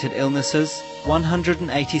alcohol-related illnesses,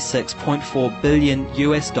 $186.4 billion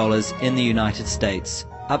in the United States,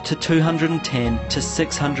 up to 210 to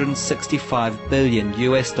 665 billion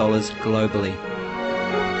globally.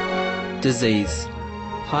 Disease.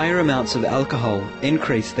 Higher amounts of alcohol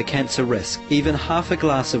increase the cancer risk. Even half a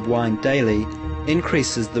glass of wine daily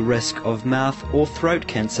increases the risk of mouth or throat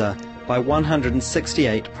cancer by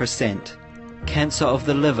 168%. Cancer of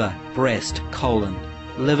the liver, breast, colon,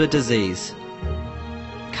 liver disease,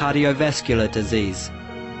 cardiovascular disease,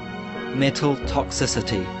 metal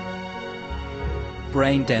toxicity,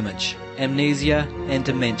 brain damage, amnesia and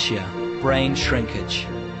dementia, brain shrinkage,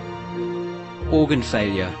 organ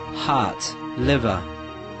failure, heart, liver,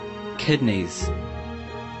 kidneys,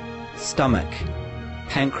 stomach,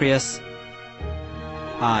 pancreas,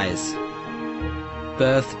 eyes,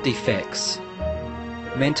 birth defects,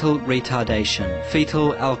 mental retardation,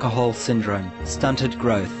 fetal alcohol syndrome, stunted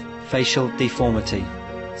growth, facial deformity,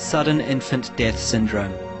 sudden infant death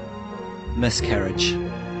syndrome, miscarriage.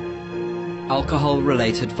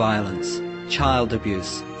 Alcohol-related violence, child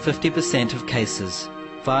abuse, 50% of cases,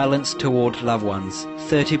 violence toward loved ones,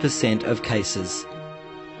 30% of cases,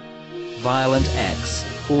 violent acts,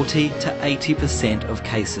 40 to 80% of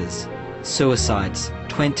cases, suicides,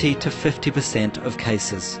 20 to 50% of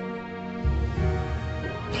cases.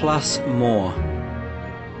 plus more.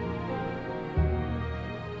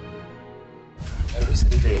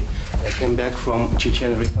 Recently, I came back from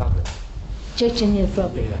Chechen Republic. Chechen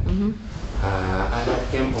Republic. Yeah. I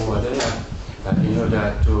came over there in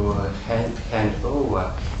order to hand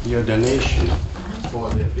over your donation for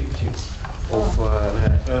the victims of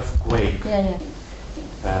the earthquake. Yeah.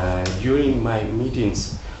 During my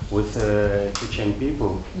meetings with Chechen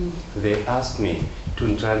people, they asked me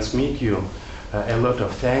to transmit you a lot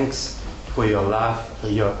of thanks for your love,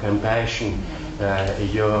 your compassion,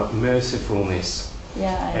 your mercifulness.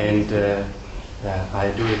 Yeah.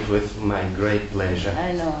 I do it with my great pleasure.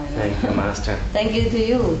 I know. Thank you, Master. Thank you to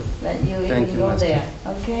you that you Thank even you, go Master. there.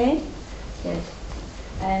 Okay? Yes.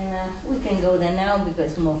 And we can go there now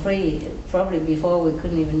because it's more free. Probably before we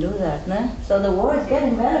couldn't even do that, no? So the war is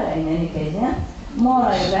getting better in any case, yeah? More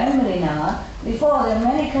like family now. Before there are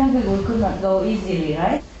many countries we could not go easily,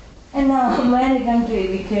 right? And now many countries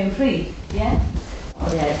became free, yeah?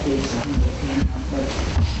 Oh yeah, please.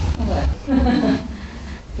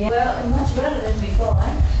 Yeah. Well, much better than before,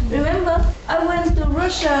 eh? Remember, I went to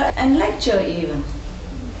Russia and lecture even.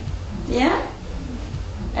 Yeah?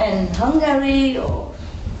 And Hungary or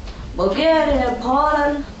Bulgaria,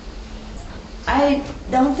 Poland. I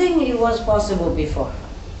don't think it was possible before,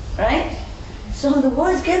 right? So the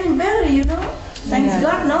war is getting better, you know? Thanks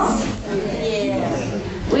God, no? Yeah.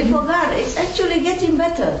 We forgot, it's actually getting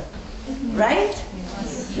better, right?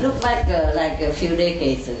 Look like a few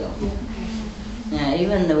decades ago. Yeah,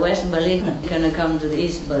 even the West Berlin is going to come to the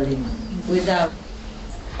East Berlin without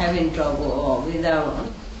having trouble or without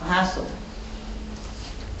hassle.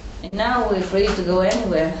 And now we're free to go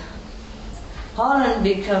anywhere. Holland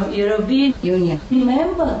become European Union.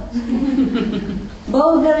 Remember?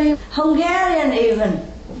 Bulgaria, Hungarian even.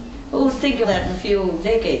 Who would think of that a few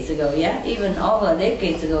decades ago, yeah? Even over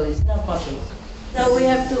decades ago, it's not possible. So we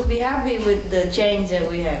have to be happy with the change that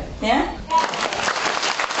we have, yeah?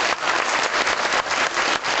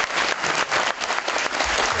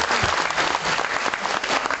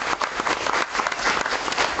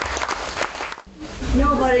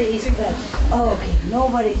 Nobody is bad. Oh, okay,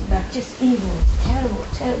 nobody is bad. Just ego is terrible,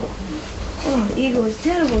 terrible. Oh, ego is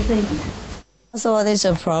terrible thing. So there's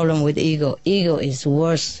a problem with ego. Ego is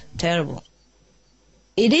worse, terrible.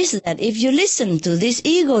 It is that if you listen to this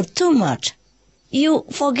ego too much, you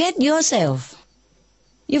forget yourself.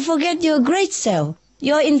 You forget your great self,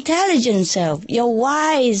 your intelligent self, your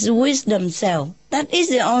wise wisdom self. That is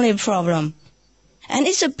the only problem. And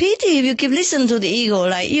it's a pity if you keep listening to the ego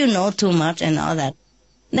like you know too much and all that.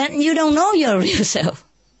 Then you don't know your real self.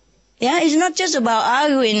 Yeah, it's not just about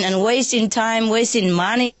arguing and wasting time, wasting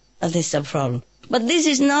money. That is the problem. But this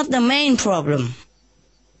is not the main problem.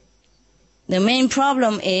 The main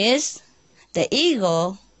problem is the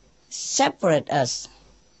ego separates us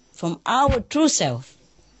from our true self,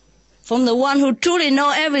 from the one who truly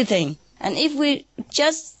knows everything. And if we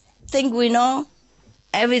just think we know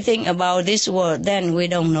everything about this world, then we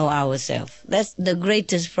don't know ourselves. That's the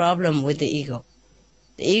greatest problem with the ego.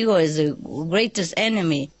 The ego is the greatest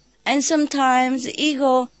enemy. And sometimes the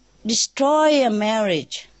ego destroys a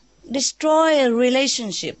marriage, destroy a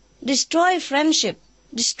relationship, destroy friendship,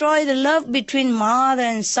 destroy the love between mother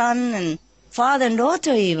and son and father and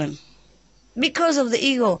daughter even. Because of the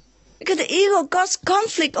ego. Because the ego causes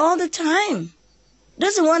conflict all the time.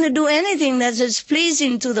 Doesn't want to do anything that's just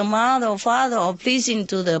pleasing to the mother or father or pleasing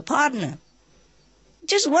to the partner.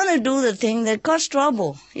 Just want to do the thing that causes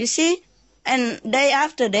trouble, you see? And day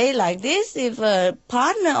after day like this, if a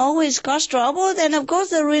partner always causes trouble, then of course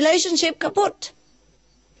the relationship kaput.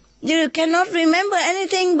 You cannot remember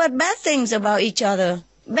anything but bad things about each other.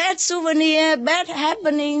 Bad souvenir, bad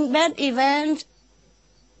happening, bad event,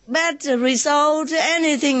 bad result,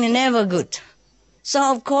 anything never good.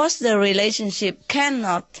 So of course the relationship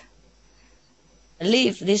cannot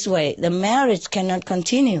live this way. The marriage cannot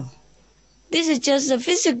continue. This is just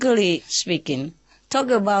physically speaking. Talk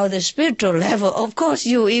about the spiritual level. Of course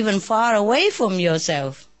you even far away from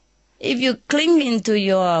yourself. If you cling into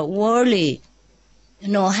your worldly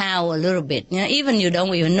know-how a little bit, even you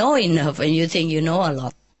don't even know enough and you think you know a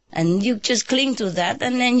lot. And you just cling to that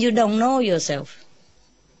and then you don't know yourself.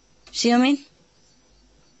 See what I mean?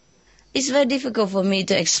 It's very difficult for me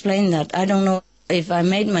to explain that. I don't know if I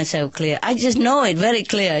made myself clear. I just know it very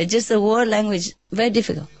clear. It's just the word language, very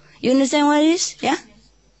difficult. You understand what it is? Yeah?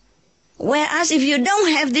 Whereas if you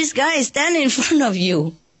don't have this guy standing in front of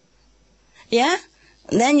you, yeah,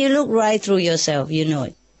 then you look right through yourself, you know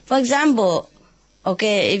it. For example,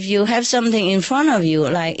 okay, if you have something in front of you,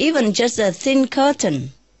 like even just a thin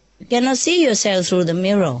curtain, you cannot see yourself through the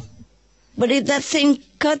mirror. But if that thin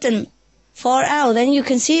curtain fall out, then you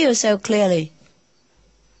can see yourself clearly.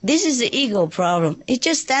 This is the ego problem. It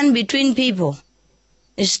just stands between people.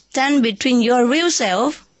 It stands between your real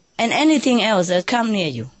self and anything else that comes near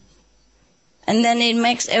you. And then it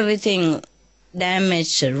makes everything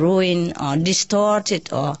damaged, ruined, or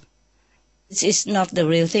distorted, or it's not the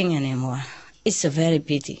real thing anymore. It's a very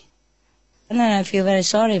pity. And then I feel very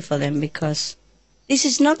sorry for them, because this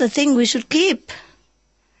is not the thing we should keep.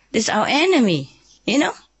 This is our enemy, you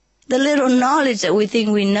know? The little knowledge that we think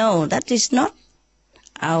we know, that is not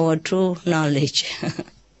our true knowledge.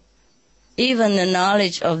 Even the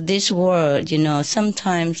knowledge of this world, you know,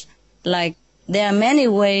 sometimes, like, there are many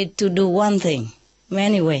ways to do one thing.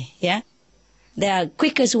 Many ways, yeah? There are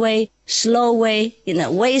quickest way, slow way, you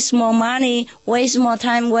know, waste more money, waste more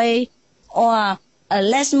time way, or a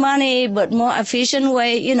less money but more efficient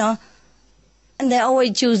way, you know. And they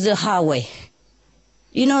always choose the hard way.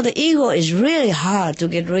 You know, the ego is really hard to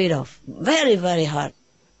get rid of. Very, very hard.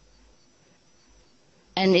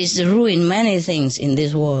 And it's ruined many things in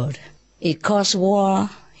this world. It causes war,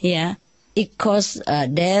 yeah. It causes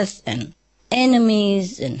death and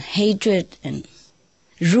enemies and hatred and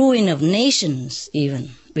ruin of nations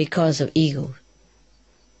even because of ego.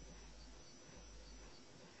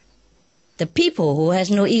 The people who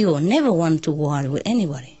has no ego never want to war with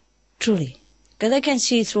anybody, truly, because they can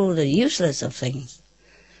see through the useless of things.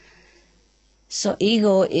 So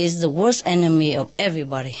ego is the worst enemy of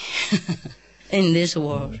everybody in this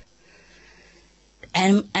world.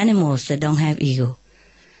 And animals that don't have ego.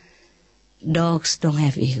 Dogs don't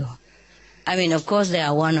have ego. I mean, of course, there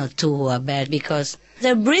are one or two who are bad because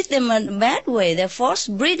they breed them a bad way. They're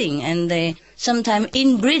forced breeding, and they sometimes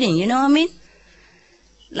inbreeding, you know what I mean?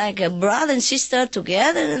 Like a brother and sister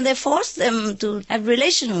together, and they force them to have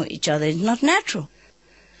relation with each other. It's not natural.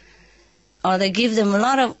 Or they give them a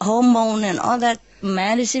lot of hormone and all that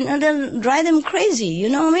medicine, and then drive them crazy, you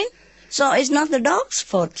know what I mean? So it's not the dog's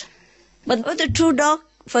fault. But with the true dog,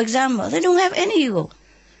 for example, they don't have any ego.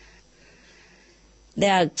 They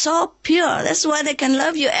are so pure. That's why they can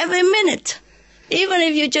love you every minute. Even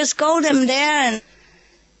if you just call them there and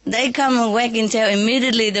they come and wag and tail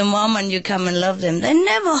immediately the moment you come and love them. They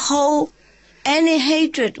never hold any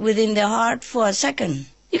hatred within their heart for a second.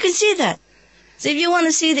 You can see that. So if you want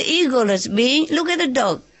to see the egoless being, look at the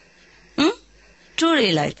dog.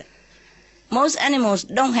 Truly like that. Most animals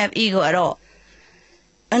don't have ego at all.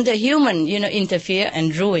 And the human, you know, interfere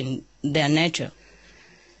and ruin their nature.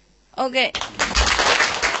 Okay.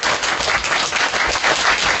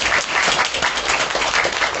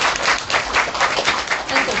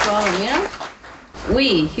 Problem, you know?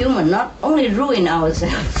 We, human, not only ruin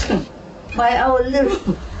ourselves by our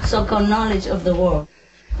little so-called knowledge of the world,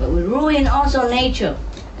 but we ruin also nature,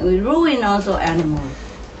 and we ruin also animals.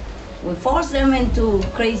 We force them into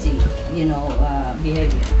crazy, you know,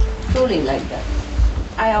 behavior. Truly like that.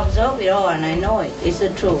 I observe it all and I know it. It's the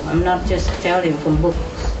truth. I'm not just telling from books.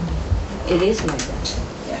 It is like that.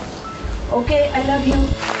 Yeah. Okay, I love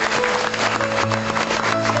you.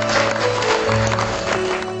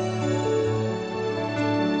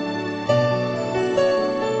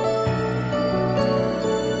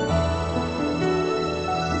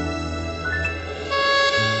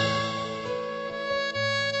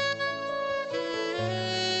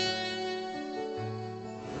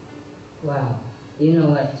 Wow, you know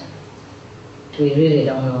what? We really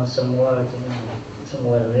don't know some words, you know, some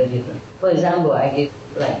words really. For example, I give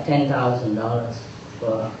like $10,000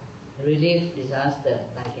 for relief disaster,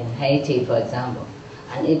 like in Haiti, for example,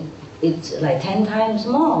 and it's like 10 times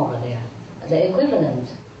more over there, the equivalent.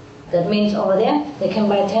 That means over there they can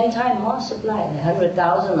buy 10 times more supply,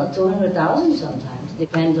 100,000 or 200,000 sometimes,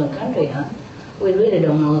 depends on country, huh? We really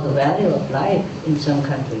don't know the value of life in some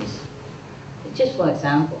countries. Just for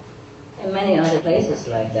example. And many other places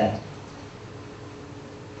like that.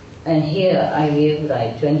 And here I give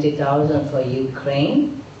like 20,000 for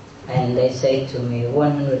Ukraine, and they say to me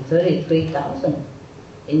 133,000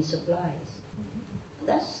 in supplies.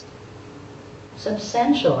 That's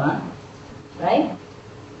substantial, huh? Right?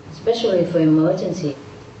 Especially for emergency.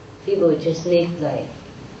 People just need like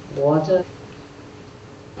water,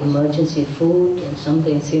 emergency food, and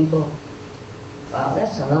something simple. Wow,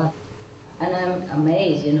 that's a lot. And I'm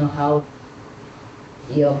amazed, you know, how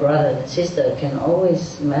your brother and sister can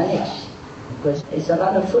always manage, because it's a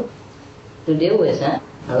lot of food to deal with, huh?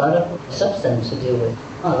 A lot of substance to deal with,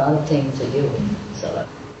 a lot of things to deal with. It's a lot.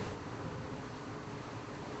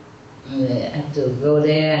 You have to go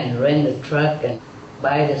there and rent a truck and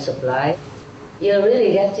buy the supply. You're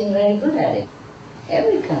really getting very good at it.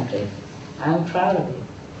 Every country. I'm proud of you.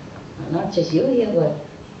 Not just you here, but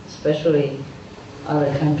especially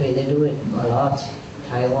Other countries, they do it a lot.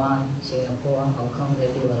 Taiwan, Singapore, Hong Kong,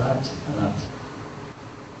 they do a lot.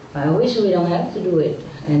 I wish we don't have to do it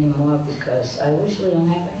anymore, because I wish we don't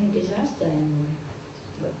have any disaster anymore.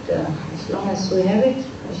 But as long as we have it,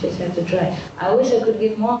 we just have to try. I wish I could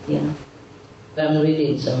give more, I'm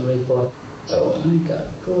reading some report. Oh my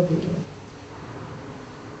God, poor people.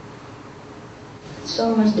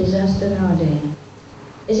 So much disaster nowadays.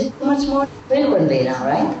 Is it much more frequently now,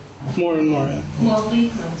 right? More and more. Yeah. More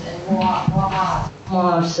frequent and more hard.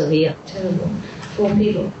 More severe, terrible. For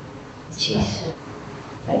people. Jesus.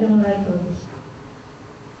 I don't like all this.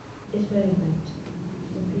 It's very bad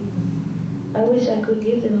for people. I wish I could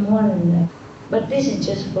give them more than that. But this is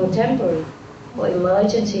just for temporary, for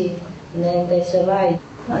emergency, and then they survive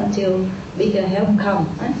until bigger help comes.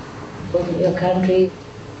 From your country.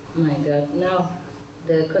 My God, now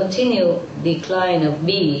the continued decline of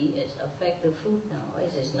bee has affected food now.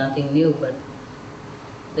 This is nothing new, but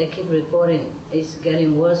they keep reporting it's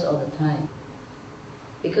getting worse all the time.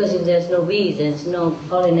 Because if there's no bees, there's no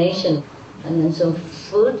pollination, and then some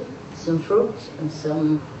food, some fruits, and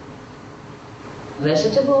some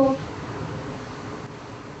vegetable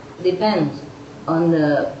depends on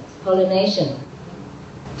the pollination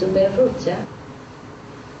to bear fruits, yeah?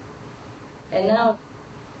 And now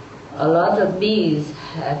a lot of bees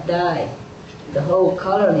have died. The whole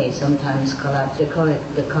colony sometimes collapse. They call it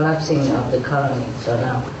the collapsing of the colony. So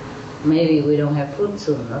now maybe we don't have food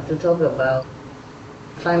soon, not to talk about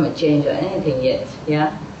climate change or anything yet,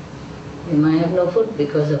 yeah? We might have no food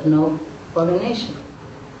because of no pollination.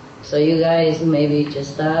 So you guys maybe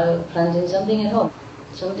just start planting something at home,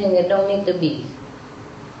 something that don't need the bees.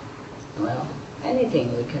 Well,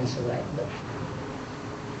 anything we can survive, but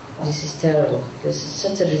this is terrible. This is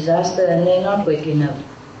such a disaster, and they're not waking up.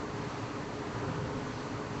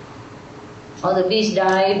 All the bees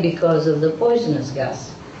die because of the poisonous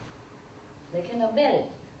gas. They cannot bear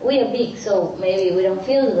it. We are big, so maybe we don't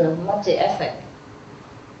feel much effect.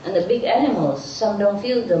 And the big animals, some don't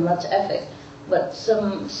feel the much effect. But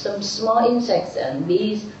some small insects and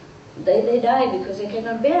bees, they die because they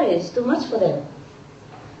cannot bear it. It's too much for them.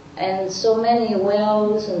 And so many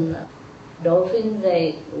whales and dolphins,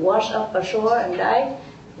 they wash up ashore and die.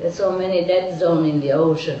 There's so many dead zones in the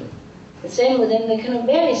ocean. The same with them, they cannot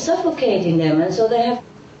bear it, suffocating them, and so they have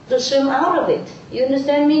to swim out of it. You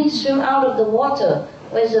understand me? Swim out of the water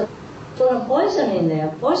where there's full of poison in there,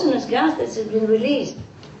 poisonous gas that has been released.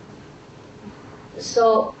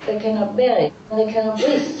 So they cannot bear it, they cannot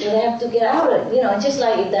breathe, so they have to get out of it. Just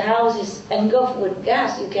like if the house is engulfed with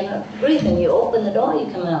gas, you cannot breathe, and you open the door,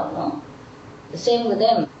 you come out, no? The same with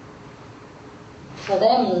them. For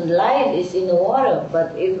them, life is in the water,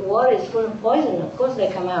 but if the water is full of poison, of course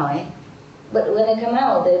they come out, eh? But when they come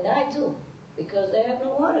out, they die too, because they have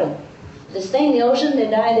no water. They stay in the ocean, they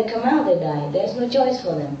die, they come out, they die. There's no choice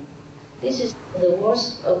for them. This is the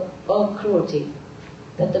worst of all cruelty,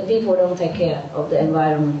 that the people don't take care of the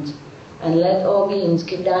environment and let all beings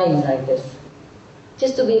keep dying like this.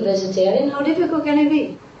 Just to be vegetarian, how difficult can it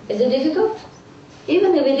be? Is it difficult?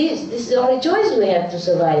 Even if it is, this is the only choice we have to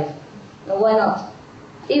survive. Now why not?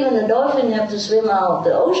 Even the dolphins have to swim out of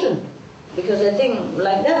the ocean, because they think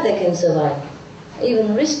like that they can survive,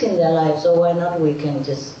 even risking their lives. So why not we can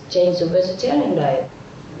just change to vegetarian diet?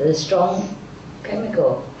 The strong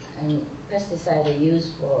chemical and pesticide they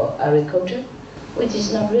use for agriculture, which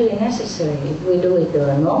is not really necessary. If we do it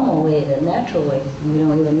the normal way, the natural way, we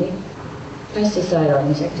don't even need pesticide or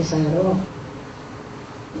insecticide at all.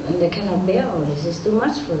 And they cannot bear all this, it's too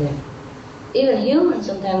much for them. Even humans,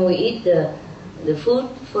 sometimes we eat the food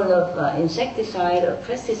full of insecticide or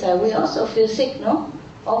pesticide, we also feel sick, no?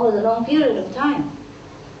 Over the long period of time.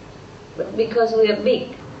 But because we are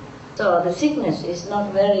big, so the sickness is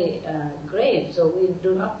not very grave, so we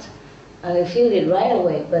do not feel it right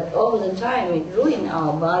away. But over the time, it ruins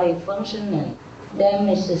our body function and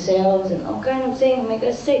damage the cells and all kind of things, make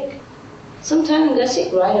us sick. Sometimes we get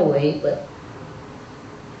sick right away, but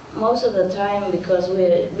most of the time, because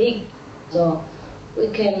we're big, so we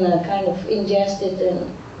can kind of ingest it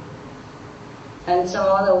and some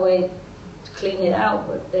other way to clean it out.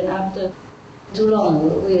 But then after too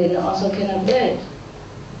long, we also cannot bear it.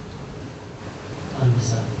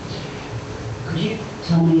 Could you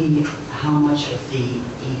tell me how much of the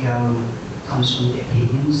ego comes from the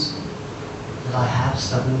opinions that I have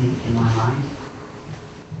stubbornly in my mind?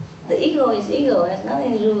 The ego is ego, it has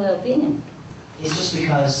nothing to do with opinion. It's just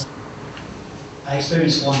because I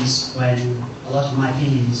experienced once when a lot of my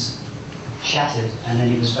opinions shattered and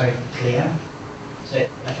then it was very clear. So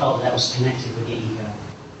I felt that was connected with the ego.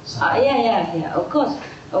 So Yeah. Of course,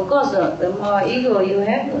 the more ego you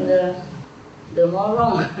have, the more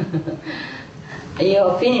wrong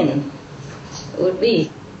your opinion would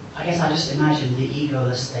be. I guess I just imagine the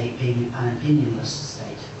egoless state being an opinionless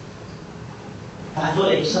state. I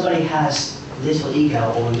thought if somebody has little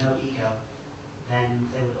ego or no ego,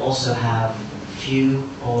 then they would also have few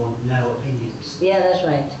or no opinions. Yeah, that's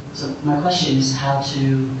right. So my question is how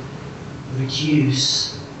to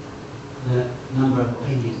reduce the number of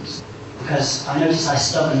opinions. Because I notice I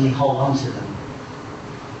stubbornly hold on to them.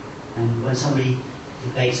 And when somebody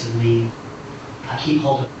debates with me, I keep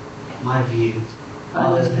hold of my view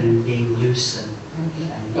rather than being loose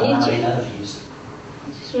and allowing other views.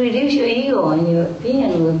 Just reduce your ego and your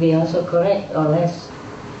opinion will be also correct or less.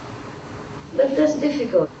 But that's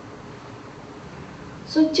difficult.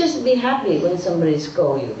 So just be happy when somebody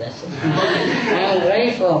scolds you, that's it. I'm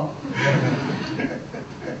grateful.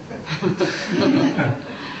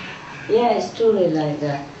 Yeah, it's truly like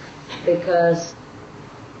that. Because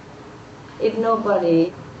if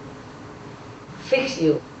nobody fix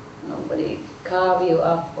you, nobody carve you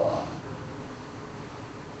up or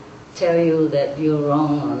tell you that you're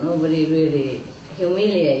wrong, or nobody really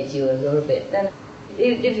humiliates you a little bit, then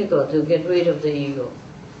it's difficult to get rid of the ego.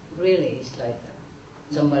 Really, it's like that.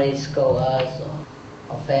 Somebody scold us or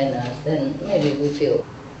offend us, then maybe we feel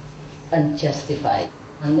unjustified.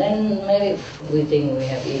 And then maybe we think we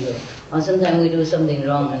have ego. Or sometimes we do something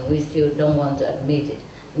wrong and we still don't want to admit it.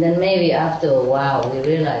 And then maybe after a while we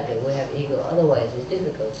realize that we have ego. Otherwise it's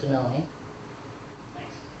difficult to know, eh?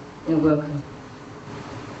 Thanks. You're welcome.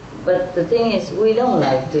 But the thing is, we don't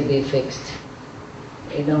like to be fixed.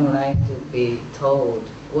 We don't like to be told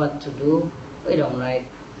what to do. We don't like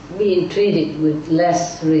being treated with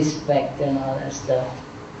less respect and all that stuff.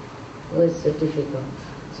 It's so difficult.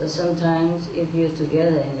 So sometimes if you're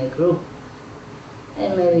together in a group,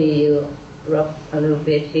 and maybe you rub a little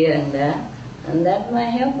bit here and there, and that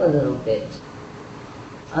might help a little bit.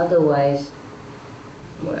 Otherwise,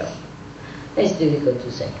 well, it's difficult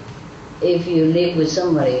to say. If you live with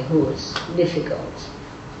somebody who is difficult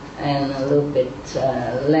and a little bit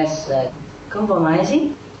less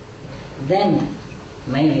compromising, then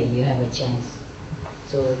maybe you have a chance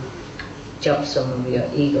to chop some of your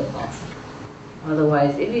ego off.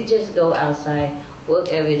 Otherwise, if you just go outside, work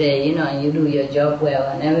every day, and you do your job well,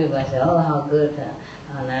 and everybody says, oh, how good,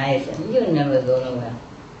 how nice, and you never go nowhere.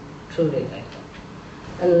 Truly like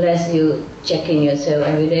that. Unless you checking yourself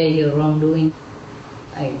every day, your wrongdoing,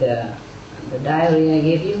 like the diary I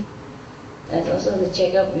gave you, that's also to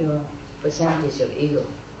check up your percentage of ego.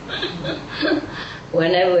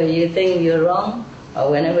 Whenever you think you're wrong, or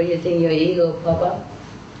whenever you think your ego pop up,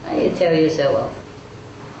 and you tell yourself off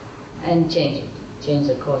and change it, change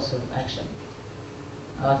the course of action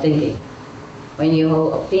or thinking. When you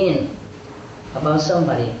hold opinion about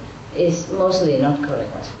somebody, it's mostly not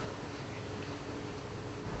correct.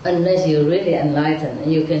 Unless you're really enlightened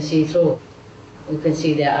and you can see through. You can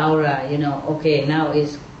see their aura, okay, now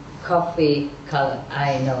it's coffee color,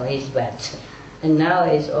 I know he's bad. And now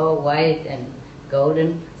it's all white and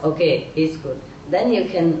golden, okay, he's good. Then you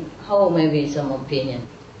can hold maybe some opinion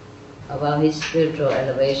about his spiritual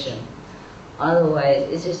elevation. Otherwise,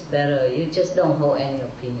 it's just better, you just don't hold any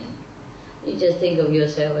opinion. You just think of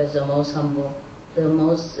yourself as the most humble, the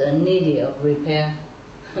most needy of repair.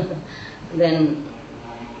 Then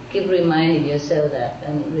keep reminding yourself that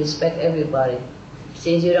and respect everybody.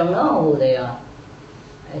 Since you don't know who they are,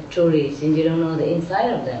 truly, since you don't know the inside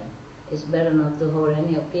of them, it's better not to hold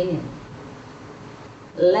any opinion.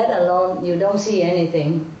 Let alone you don't see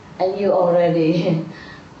anything and you already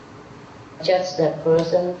judge that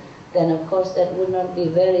person, then of course that would not be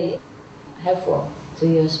very helpful to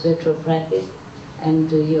your spiritual practice and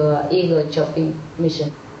to your ego chopping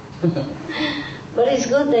mission. But it's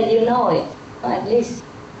good that you know it, at least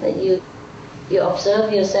that you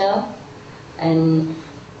observe yourself, and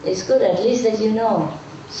it's good at least that you know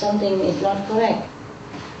something is not correct.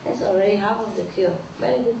 That's already half of the cure.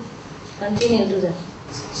 Very good. Continue to do that.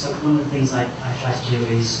 So one of the things I try to do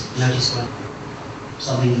is notice when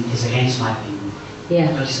something is against my opinion.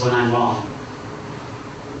 Yeah. Notice when I'm wrong.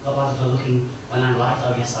 Not rather for looking when I'm right,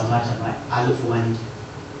 oh yes, I'm right. I look for when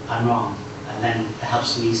I'm wrong. And then it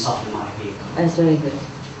helps me soften my view. That's very good.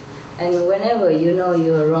 And whenever you know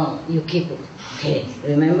you are wrong, you keep it. Okay,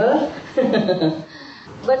 remember?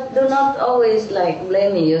 But do not always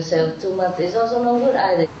blaming yourself too much. It's also no good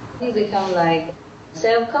either. You become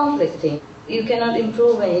self-conflicting. You cannot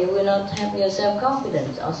improve and you will not have your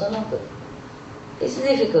self-confidence. Also not good. It's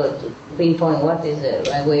difficult to pinpoint what is the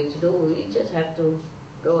right way to do. You just have to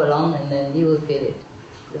go along and then you will feel it.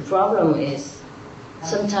 The problem is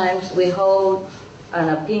sometimes we hold an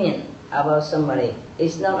opinion about somebody.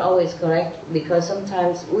 It's not always correct because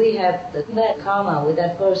sometimes we have the bad karma with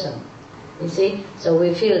that person. You see? So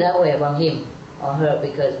we feel that way about him or her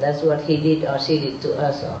because that's what he did or she did to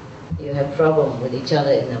us, or you have problem with each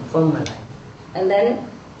other in the former life. And then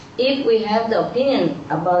if we have the opinion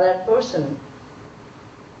about that person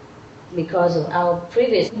because of our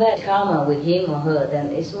previous bad karma with him or her, then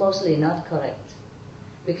it's mostly not correct.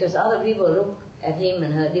 Because other people look at him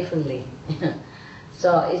and her differently.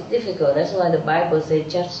 So it's difficult. That's why the Bible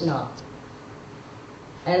says, judge not.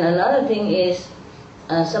 And another thing is,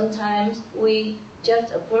 sometimes we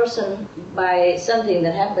judge a person by something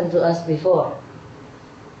that happened to us before.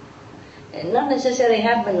 And not necessarily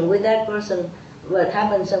happened with that person, but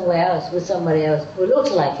happened somewhere else, with somebody else who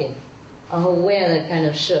looks like him, or who wears that kind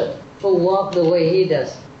of shirt, who walks the way he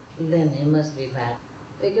does. Then he must be bad.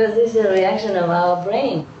 Because this is a reaction of our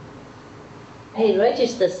brain. He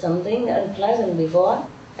registered something unpleasant before,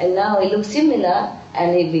 and now he looks similar,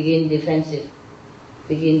 and he begins defensive,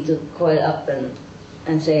 begin to coil up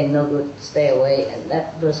and say, no good, stay away, and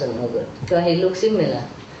that person no good, because he looks similar.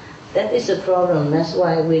 That is a problem. That's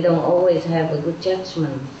why we don't always have a good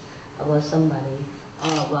judgment about somebody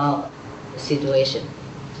or about the situation.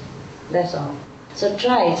 That's all. So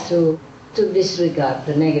try to disregard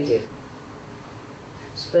the negative,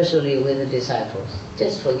 especially with the disciples.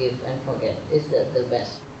 Just forgive and forget is the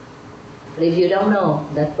best. But if you don't know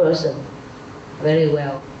that person very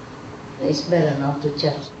well, it's better not to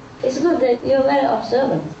judge. It's good that you're very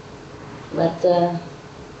observant, but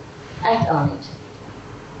act on it.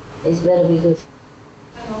 It's better be good.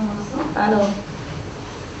 Hello, Master. Hello.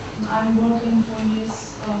 I'm working for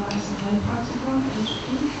this as a Heilpraktiker,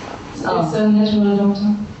 HP. Oh. It's a natural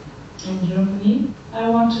doctor in Germany. I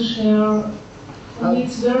want to share, for me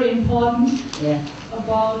it's very important, Yeah.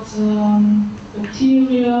 about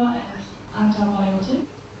bacteria and antibiotic,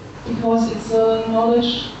 because it's a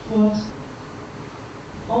knowledge what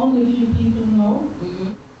only a few people know.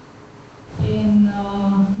 Mm-hmm. In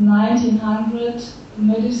 1900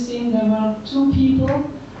 medicine, there were two people,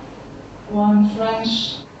 one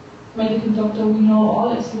French medical doctor we know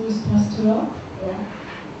all is Louis Pasteur, Yeah.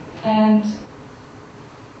 and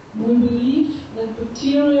we believe that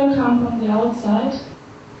bacteria come from the outside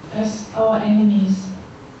as our enemies.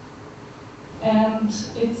 And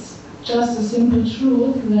it's just a simple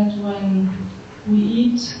truth that when we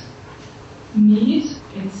eat meat,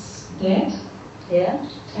 it's dead. Yeah.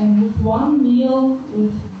 And with one meal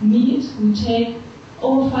with meat, we take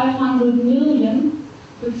over 500 million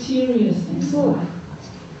bacteria inside.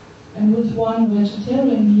 And with one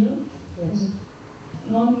vegetarian meal, Yes.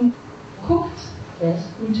 non-cooked, Yes.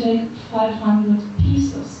 we take 500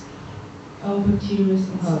 pieces of bacteria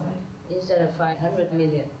inside. Instead of 500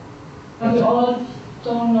 million. And we all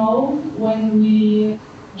don't know when we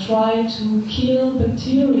try to kill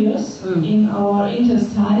bacteria in our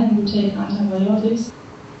intestine and we take antibiotics,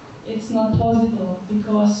 it's not possible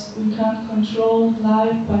because we can't control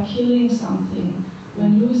life by killing something.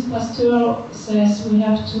 When Louis Pasteur says we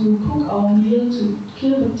have to cook our meal to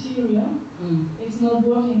kill bacteria, it's not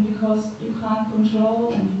working because you can't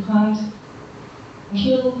control and you can't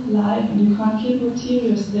kill life and you can't kill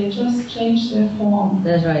bacteria. They just change their form.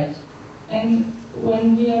 That's right. And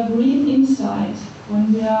when we are green inside,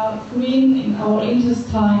 when we are green in our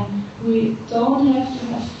intestine, we don't have to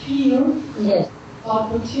have fear Yes.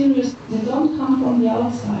 about bacteria. They don't come from the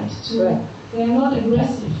outside. Right. They are not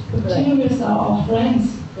aggressive. Bacteria are our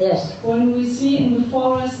friends. Yes. When we see in the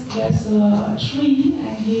forest there's a tree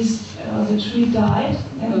and the tree died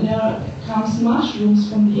and there comes mushrooms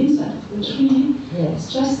from the inside of the tree, Yes.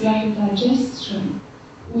 it's just like a digestion.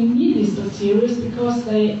 We need these bacteria because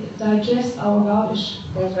they digest our garbage.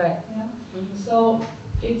 That's right. Yeah? So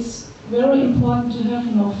it's very important to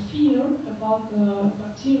have no fear about the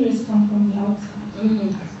bacteria come from the outside.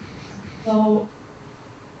 Mm-hmm. So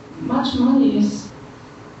much money is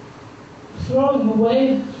thrown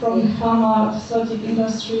away from the pharmaceutical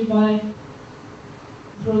industry by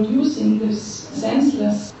producing this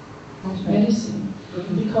senseless medicine,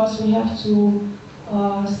 because we have to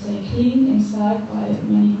stay clean inside by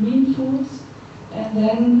many green foods, and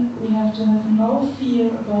then we have to have no fear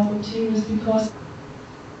about bacteria because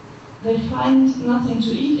they find nothing to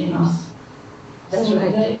eat in us. That's so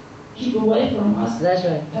right. They keep away from us. That's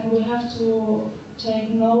right. And we have to take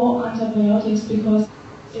no antibiotics because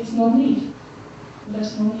it's no need.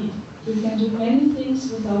 There's no need. We can do many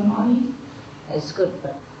things without money. It's good,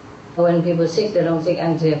 but when people sick, they don't take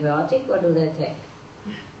antibiotic. What do they take?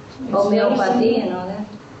 It's Homeopathy very and all that?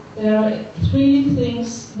 There are three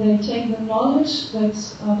things. They take the knowledge that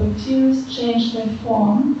bacteria change their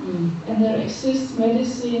form, and there exists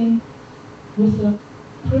medicine with the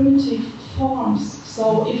primitive forms.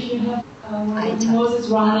 So if you have nose is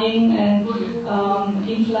running and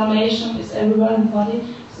inflammation is everywhere in the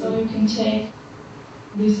body, so you can take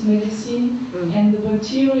this medicine, and the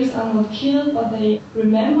bacteria are not killed, but they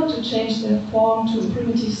remember to change their form to a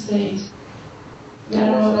primitive state.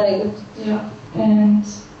 That's very good. Yeah, and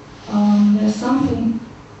there's something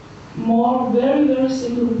more, very, very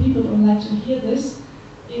simple. The people don't like to hear this.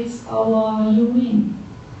 It's our urine.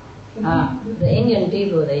 The Indian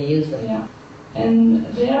people, they use them. Yeah. And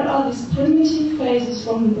there are these primitive phases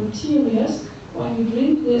from the bacteria when you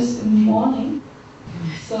drink this in the morning.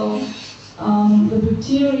 So the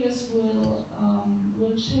bacteria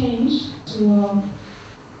will change to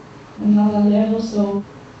another level, so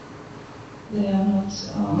they are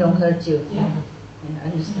not... don't hurt you. Yeah.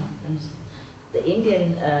 Understand. The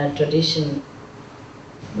Indian tradition,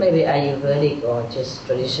 maybe Ayurvedic or just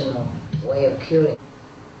traditional way of curing,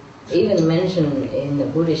 even mentioned in the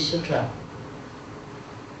Buddhist Sutra.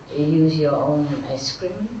 You use your own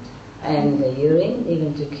excrement and the urine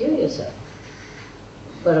even to cure yourself.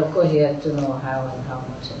 But of course you have to know how and how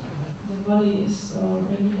much. The body is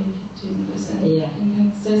regulating this. And Yeah.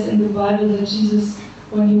 it says in the Bible that Jesus,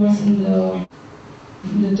 when he was in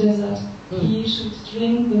the desert, he should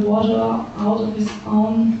drink the water out of his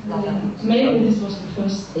own land. Maybe this was the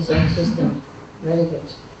first. His own system. Very good.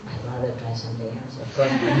 I'd rather try something else, of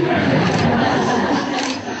course.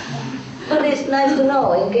 But it's nice to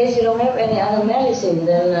know, in case you don't have any other medicine,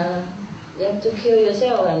 then you have to cure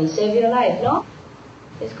yourself and save your life, no?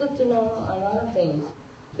 It's good to know a lot of things.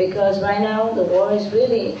 Because right now the world is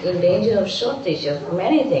really in danger of shortage of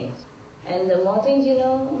many things. And the more things you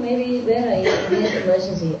know, maybe it's better in case of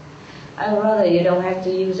emergency. I'd rather you don't have to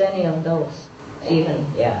use any of those. Even,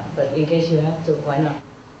 yeah, but in case you have to, why not?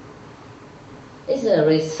 It's a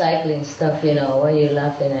recycling stuff, what are you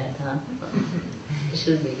laughing at, huh? It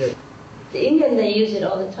should be good. The Indian, they use it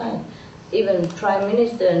all the time. Even Prime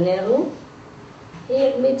Minister Nehru, he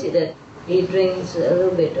admitted that he drinks a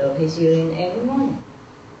little bit of his urine every morning.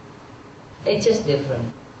 It's just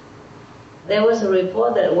different. There was a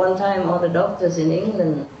report that one time all the doctors in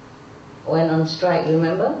England went on strike,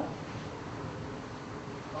 remember?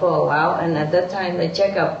 For a while, and at that time the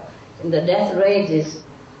checkup, the death rate is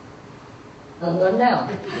gone down.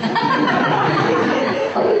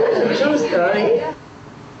 It's a true story.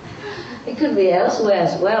 It could be elsewhere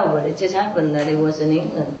as well, but it just happened that it was in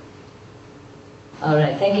England. All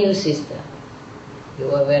right, thank you, sister. You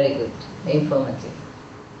were very good, informative.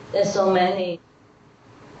 There's so many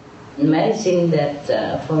medicine that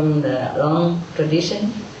from the long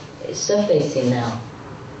tradition is surfacing now.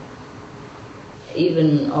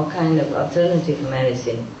 Even all kind of alternative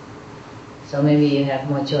medicine. So maybe you have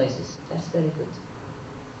more choices. That's very good.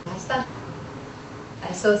 Master,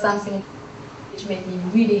 I saw something which made me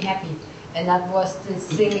really happy, and that was this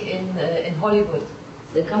thing in Hollywood.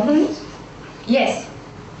 The companies? Yes,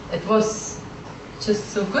 it was just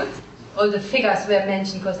so good. All the figures were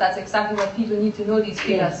mentioned, because that's exactly what people need to know, these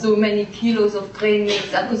figures. Yeah. So many kilos of trainings,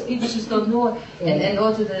 because people just don't know. Yeah. And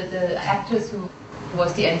also the actress who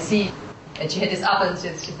was the MC, and she had this apple, and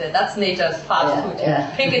she said, that's nature's fast food.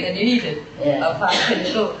 Yeah. Pick it and you eat it. Yeah. How fast can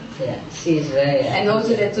you go? Yeah, she's very... And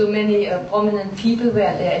also that so many prominent people were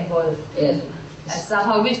there involved. Yes. I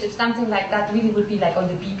somehow wished if something like that really would be like on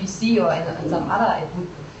the BBC or in some other, it would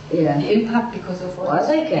the impact because of all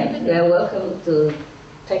they can. They're welcome to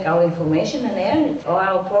take our information and air it. Or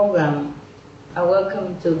our program are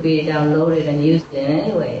welcome to be downloaded and used in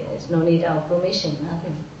any way. There's no need our permission,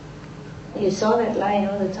 nothing. You saw that line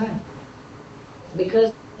all the time.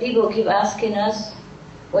 Because people keep asking us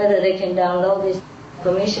whether they can download this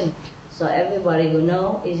information. So everybody will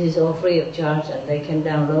know it is all free of charge and they can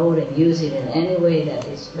download and use it in any way that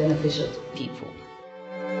is beneficial to people.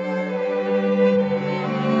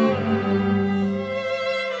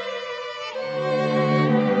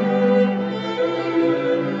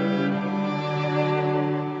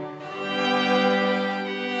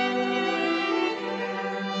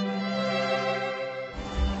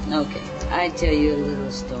 Okay, I tell you a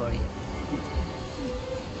little story.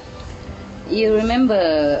 You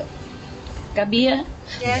remember Kabir?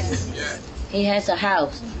 Yes. He has a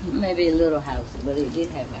house, maybe a little house, but he did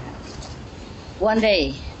have a house. One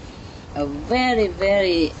day, a very,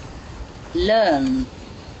 very learned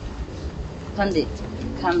Pandit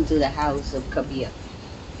come to the house of Kabir.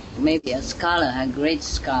 Maybe a scholar, a great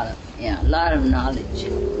scholar. Yeah, a lot of knowledge, a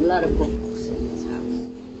lot of books in his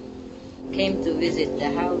house. Came to visit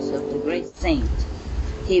the house of the great saint.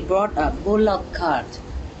 He brought a bullock cart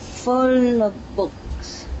full of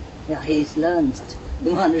books. Yeah, he's learned.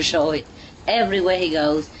 We want to show it. Everywhere he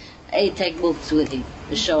goes, he take books with him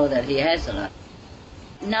to show that he has a lot.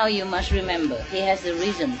 Now you must remember, he has a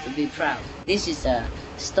reason to be proud. This is a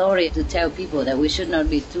story to tell people that we should not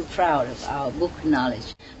be too proud of our book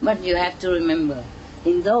knowledge. But you have to remember,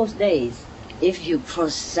 in those days, if you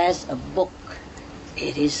possess a book,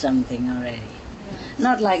 it is something already.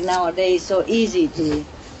 Not like nowadays, so easy to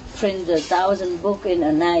print 1,000 books in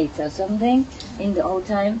a night or something. In the old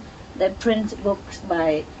time, they print books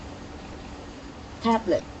by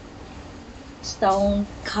tablet. Stone,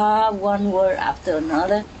 carve one word after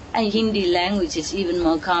another. And Hindi language is even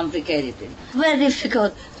more complicated. Very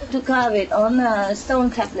difficult to carve it on a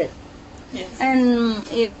stone tablet. Yes. And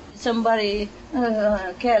if somebody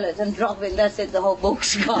careless and drop it, that's it, the whole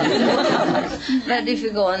book's gone. Very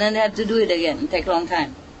difficult, and then they have to do it again. It takes a long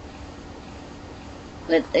time.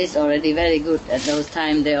 But it's already very good. At those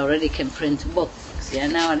times, they already can print books. Yeah,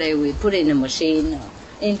 nowadays we put it in a machine, or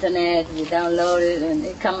internet, we download it, and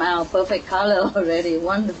it come out perfect color already.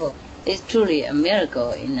 Wonderful. It's truly a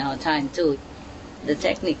miracle in our time too. The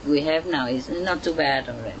technique we have now is not too bad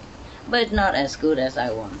already, but not as good as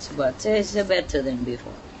I want. But it's better than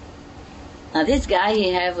before. Now this guy, he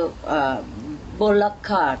have a Bullock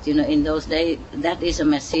cart. You know, in those days, that is a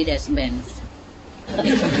Mercedes-Benz.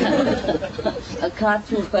 A cart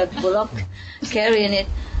with a Bullock carrying it,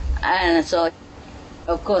 and so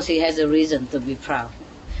of course he has a reason to be proud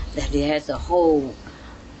that he has a whole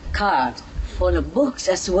cart full of books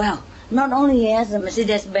as well. Not only he has a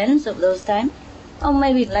Mercedes-Benz of those times, or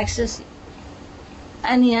maybe Lexus,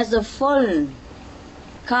 and he has a full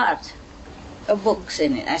cart of books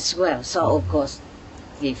in it as well. So of course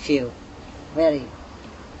he feel very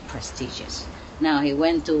prestigious. Now he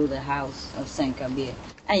went to the house of Saint Kabir,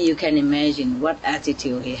 and you can imagine what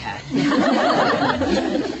attitude he had.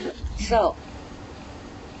 So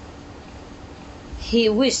he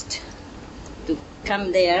wished to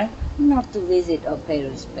come there, not to visit or pay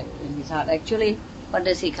respect in his heart. Actually, what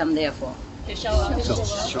does he come there for? To show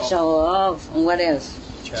off. Show off. And what else?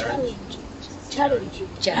 Challenge.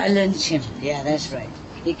 Challenge him. Yeah, that's right.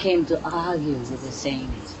 He came to argue with the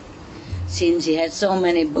saints. Since he had so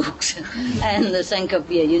many books, and the Saint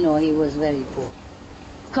Kabir, you know, he was very poor.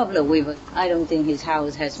 Couple of weavers. I don't think his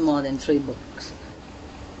house has more than 3 books,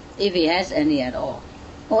 if he has any at all.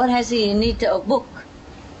 What has he in need of book?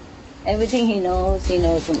 Everything he knows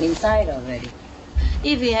from inside already.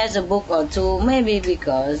 If he has a book or two, maybe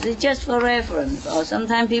because it's just for reference, or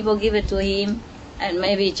sometimes people give it to him, and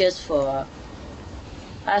maybe just for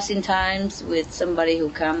passing times with somebody who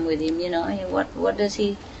come with him. You know, what does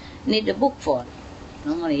he need the book for?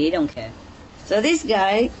 Normally he don't care. So this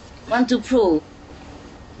guy want to prove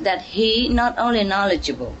that he not only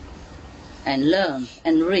knowledgeable and learn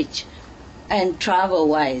and rich and travel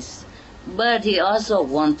wise, but he also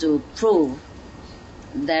want to prove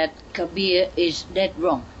that Kabir is dead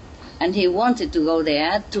wrong. And he wanted to go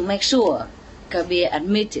there to make sure Kabir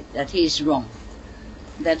admitted that he is wrong,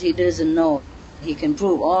 that he doesn't know. He can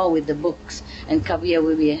prove all with the books, and Kabir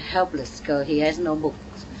will be helpless because he has no books.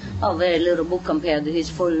 Oh, very little book compared to his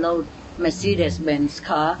full load Mercedes-Benz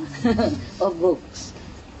car of books.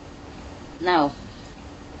 Now,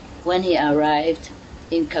 when he arrived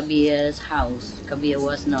in Kabir's house, Kabir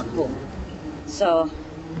was not home. So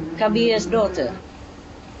Kabir's daughter,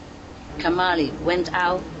 Kamali, went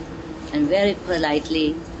out and very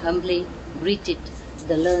politely, humbly greeted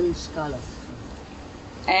the learned scholar.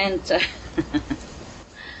 And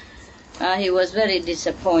he was very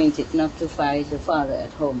disappointed not to find the father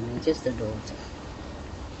at home, and just the daughter.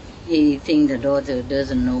 He thinks the daughter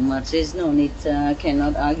doesn't know much. There's no need,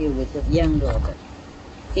 cannot argue with the young daughter.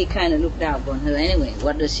 He kind of looked down on her anyway.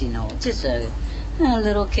 What does she know? Just a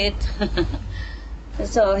little kid.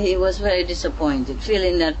 So he was very disappointed,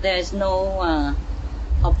 feeling that there's no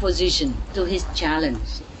opposition to his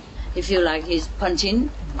challenge. He feel like he's punching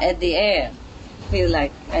at the air. Feel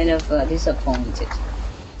like kind of disappointed.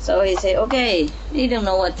 So he said, okay, he don't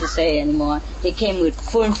know what to say anymore. He came with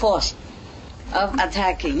full force of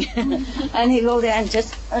attacking. And he go there and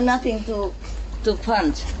just nothing to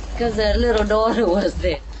punch, because the little daughter was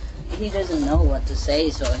there. He doesn't know what to say,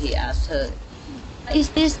 so he asked her, is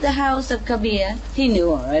this the house of Kabir? He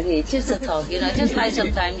knew already, just a talk, just like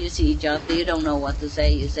sometimes you see each other, you don't know what to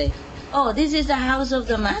say, you say, oh, this is the house of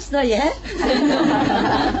the master, yeah?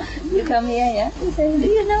 You come here, yeah? You say, do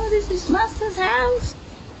you know this is master's house?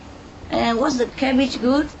 And was the cabbage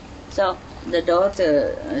good? So the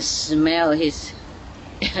daughter smelled his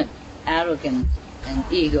arrogance and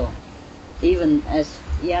ego, even as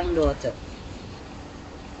young daughter.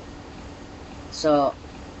 So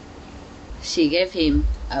she gave him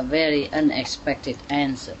a very unexpected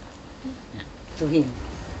answer to him.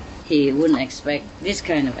 he wouldn't expect this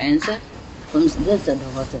kind of answer from just a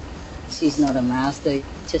daughter. She's not a master,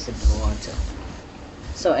 just a daughter.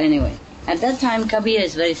 So anyway, at that time Kabir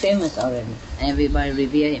is very famous already. Everybody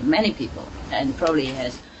revere him, many people, and probably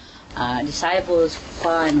has disciples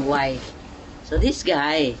far and wide. So this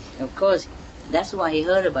guy, of course, that's why he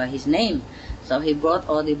heard about his name. So he brought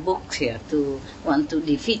all the books here to want to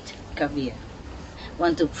defeat Kabir,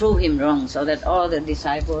 want to prove him wrong so that all the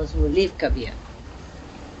disciples will leave Kabir.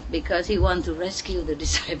 Because he wants to rescue the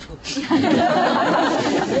disciples from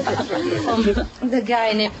the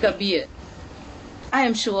guy named Kabir. I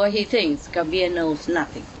am sure he thinks Kabir knows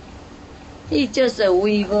nothing. He's just a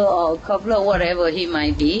weaver or cobbler, whatever he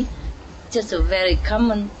might be, just a very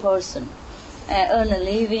common person, earn a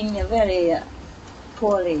living very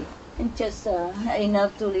poorly, and just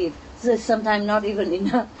enough to live. So sometimes not even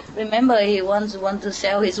enough. Remember, he once wanted to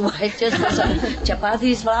sell his wife just for some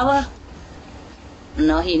chapatis flour.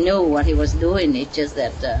 No, he knew what he was doing. It's just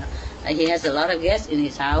that he has a lot of guests in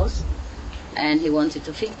his house, and he wanted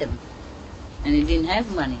to feed them, and he didn't have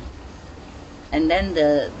money. And then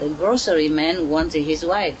the grocery man wanted his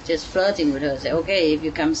wife, just flirting with her, say, okay, if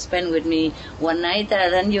you come spend with me one night,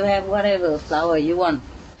 then you have whatever flour you want.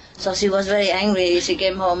 So she was very angry. She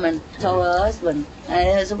came home and told her husband. And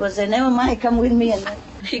her husband said, never mind, come with me. And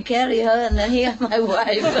he carried her, and then here's my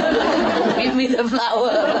wife. Give me the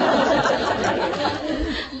flour.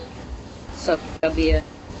 So Kabir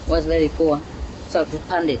was very poor. So the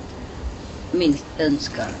Pandit means learned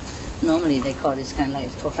scholar. Normally they call this kind of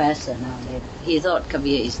like professor nowadays. He thought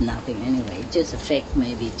Kabir is nothing anyway, just a fake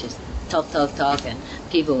maybe, just talk, and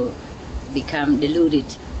people become deluded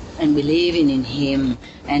and believing in him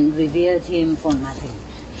and revered him for nothing.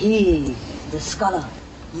 He, the scholar,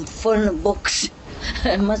 full of books,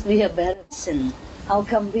 must be a better person. How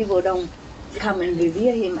come people don't come and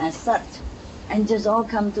revere him as such and just all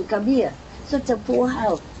come to Kabir? Such a poor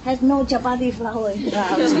house, has no chapati flour in the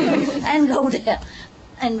house, and go there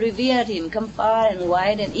and revered him, come far and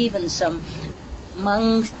wide, and even some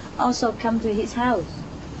monks also come to his house.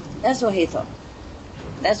 That's what he thought.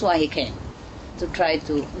 That's why he came, to try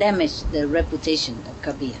to damage the reputation of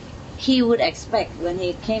Kabir. He would expect when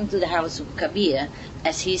he came to the house of Kabir,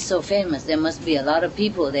 as he's so famous, there must be a lot of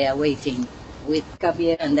people there waiting with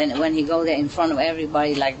Kabir, and then when he go there in front of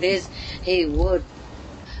everybody like this, he would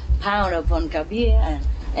pound upon Kabir, and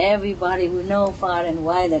everybody would know far and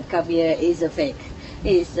wide that Kabir is a fake.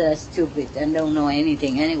 He's stupid and don't know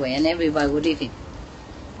anything anyway, and everybody would leave him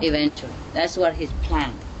eventually. That's what his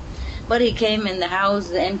plan. But he came in the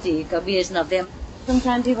house empty, Kabir is not there.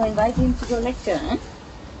 Sometimes people invite him to go lecture.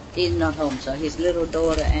 He's not home, so his little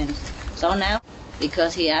daughter and so now,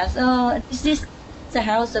 because he asked, oh, is this the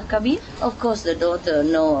house of Kabir? Of course the daughter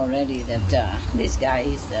know already that this guy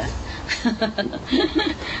is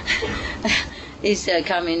he's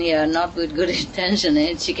coming here not with good intention,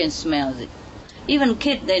 and she can smell it. Even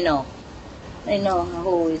kids, they know. They know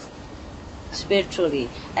who is spiritually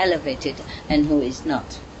elevated and who is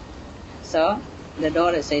not. So the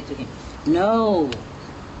daughter said to him, no,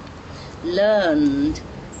 learned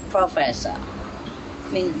professor,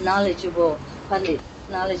 means knowledgeable pandit,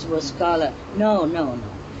 knowledgeable scholar. No.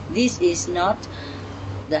 This is not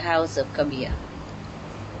the house of Kabir.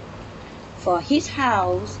 For his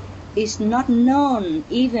house is not known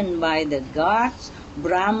even by the gods,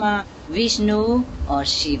 Brahma, Vishnu or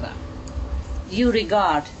Shiva. You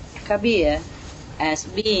regard Kabir as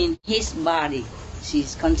being his body.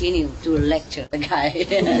 She's continued to lecture the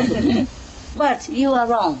guy. But you are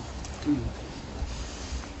wrong.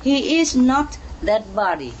 He is not that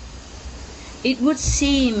body. It would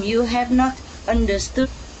seem you have not understood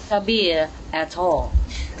Kabir at all.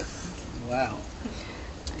 Wow.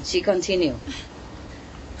 She continued.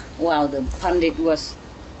 Wow, the Pandit was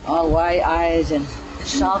all wide eyes and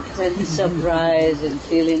shocked and surprised and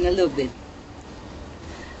feeling a little bit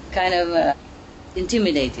kind of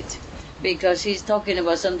intimidated, because he's talking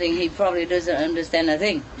about something he probably doesn't understand a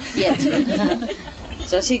thing yet.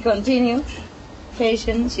 So she continued,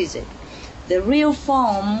 patient, she said, the real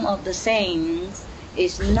form of the saints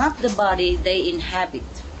is not the body they inhabit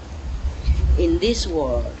in this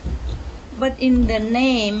world, but in the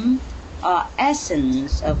name or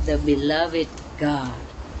essence of the beloved God,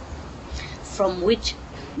 from which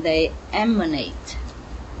they emanate.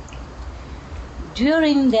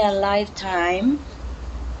 During their lifetime,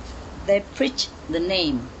 they preach the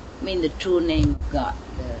name, mean the true name of God,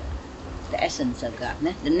 the essence of God.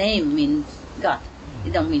 The name means God.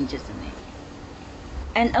 It don't mean just the name.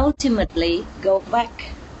 And ultimately go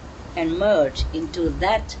back and merge into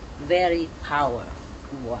that very power.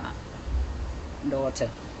 Wow,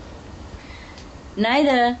 daughter.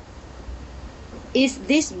 Neither is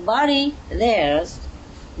this body theirs,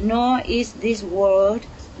 nor is this world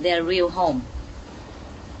their real home.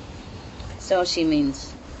 So she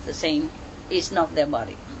means the same, it's not their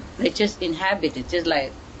body. They just inhabit it, just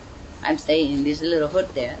like I'm staying in this little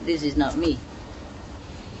hut there, this is not me.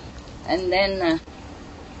 And then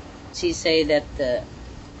she say that the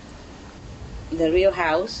real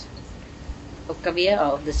house of Kabir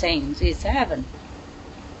or of the saints is heaven.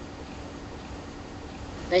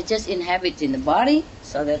 They just inhabit in the body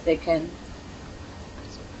so that they can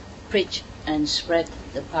preach and spread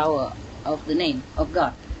the power of the name of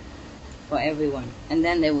God for everyone. And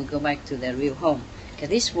then they will go back to their real home. Because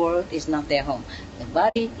this world is not their home. The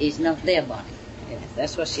body is not their body. Yes,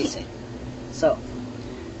 that's what she said. So,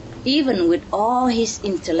 even with all his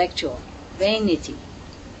intellectual vanity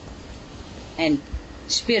and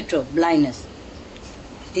spiritual blindness,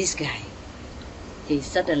 this guy, he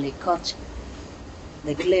suddenly caught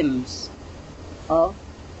the glimpse of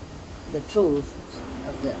the truth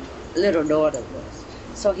of the little daughter was.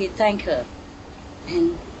 So he thanked her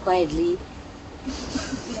and quietly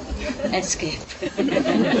escaped,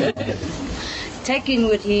 taking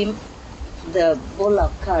with him the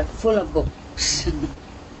bullock cart full of books.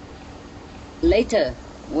 Later,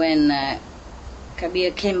 when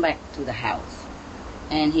Kabir came back to the house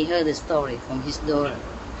and he heard the story from his daughter,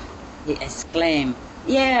 he exclaimed,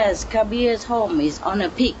 "Yes, Kabir's home is on a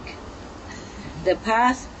peak. The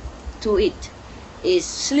path to it is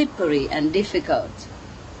slippery and difficult.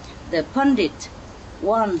 The Pandit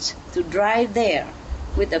wants to drive there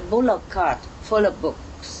with a bullock cart full of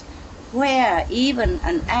books, where even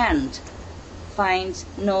an ant finds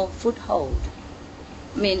no foothold."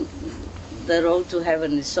 I mean, the road to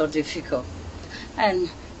heaven is so difficult, and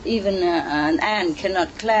even an ant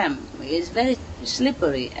cannot climb. It's very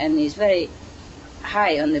slippery and it's very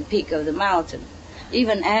high on the peak of the mountain.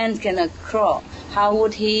 Even ant cannot crawl. How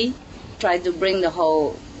would he try to bring the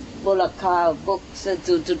whole bullock cart of books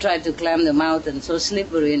to try to climb the mountain, so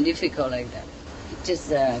slippery and difficult like that? It's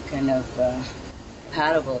just a kind of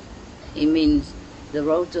parable. It means the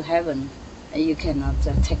road to heaven, you cannot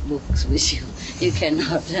take books with you. You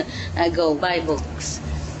cannot go buy books.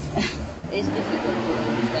 It's difficult to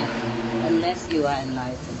understand unless you are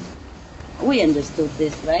enlightened. We understood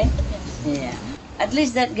this, right? Yeah. At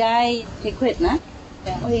least that guy, he quit, nah?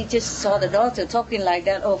 Yeah. Oh, he just saw the daughter talking like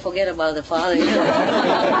that. Oh, forget about the father.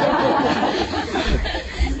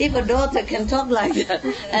 If a daughter can talk like that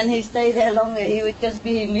and he stayed there longer, he would just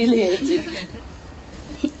be humiliated.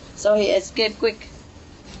 So he escaped quick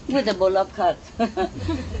with the bullock cart.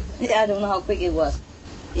 I don't know how quick it was.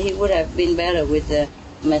 He would have been better with the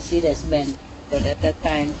Mercedes-Benz, but at that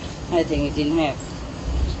time, I think he didn't have.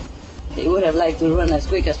 He would have liked to run as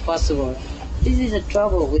quick as possible. This is the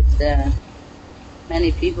trouble with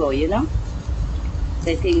many people, you know.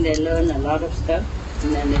 They think they learn a lot of stuff,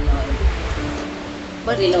 and then they know it.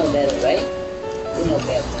 But they know better, right? They know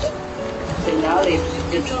better. The knowledge,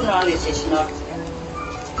 the true knowledge is not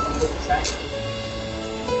on both sides.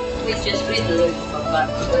 We just read the word of God,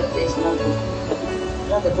 but it's not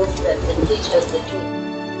the book that can teach us the truth.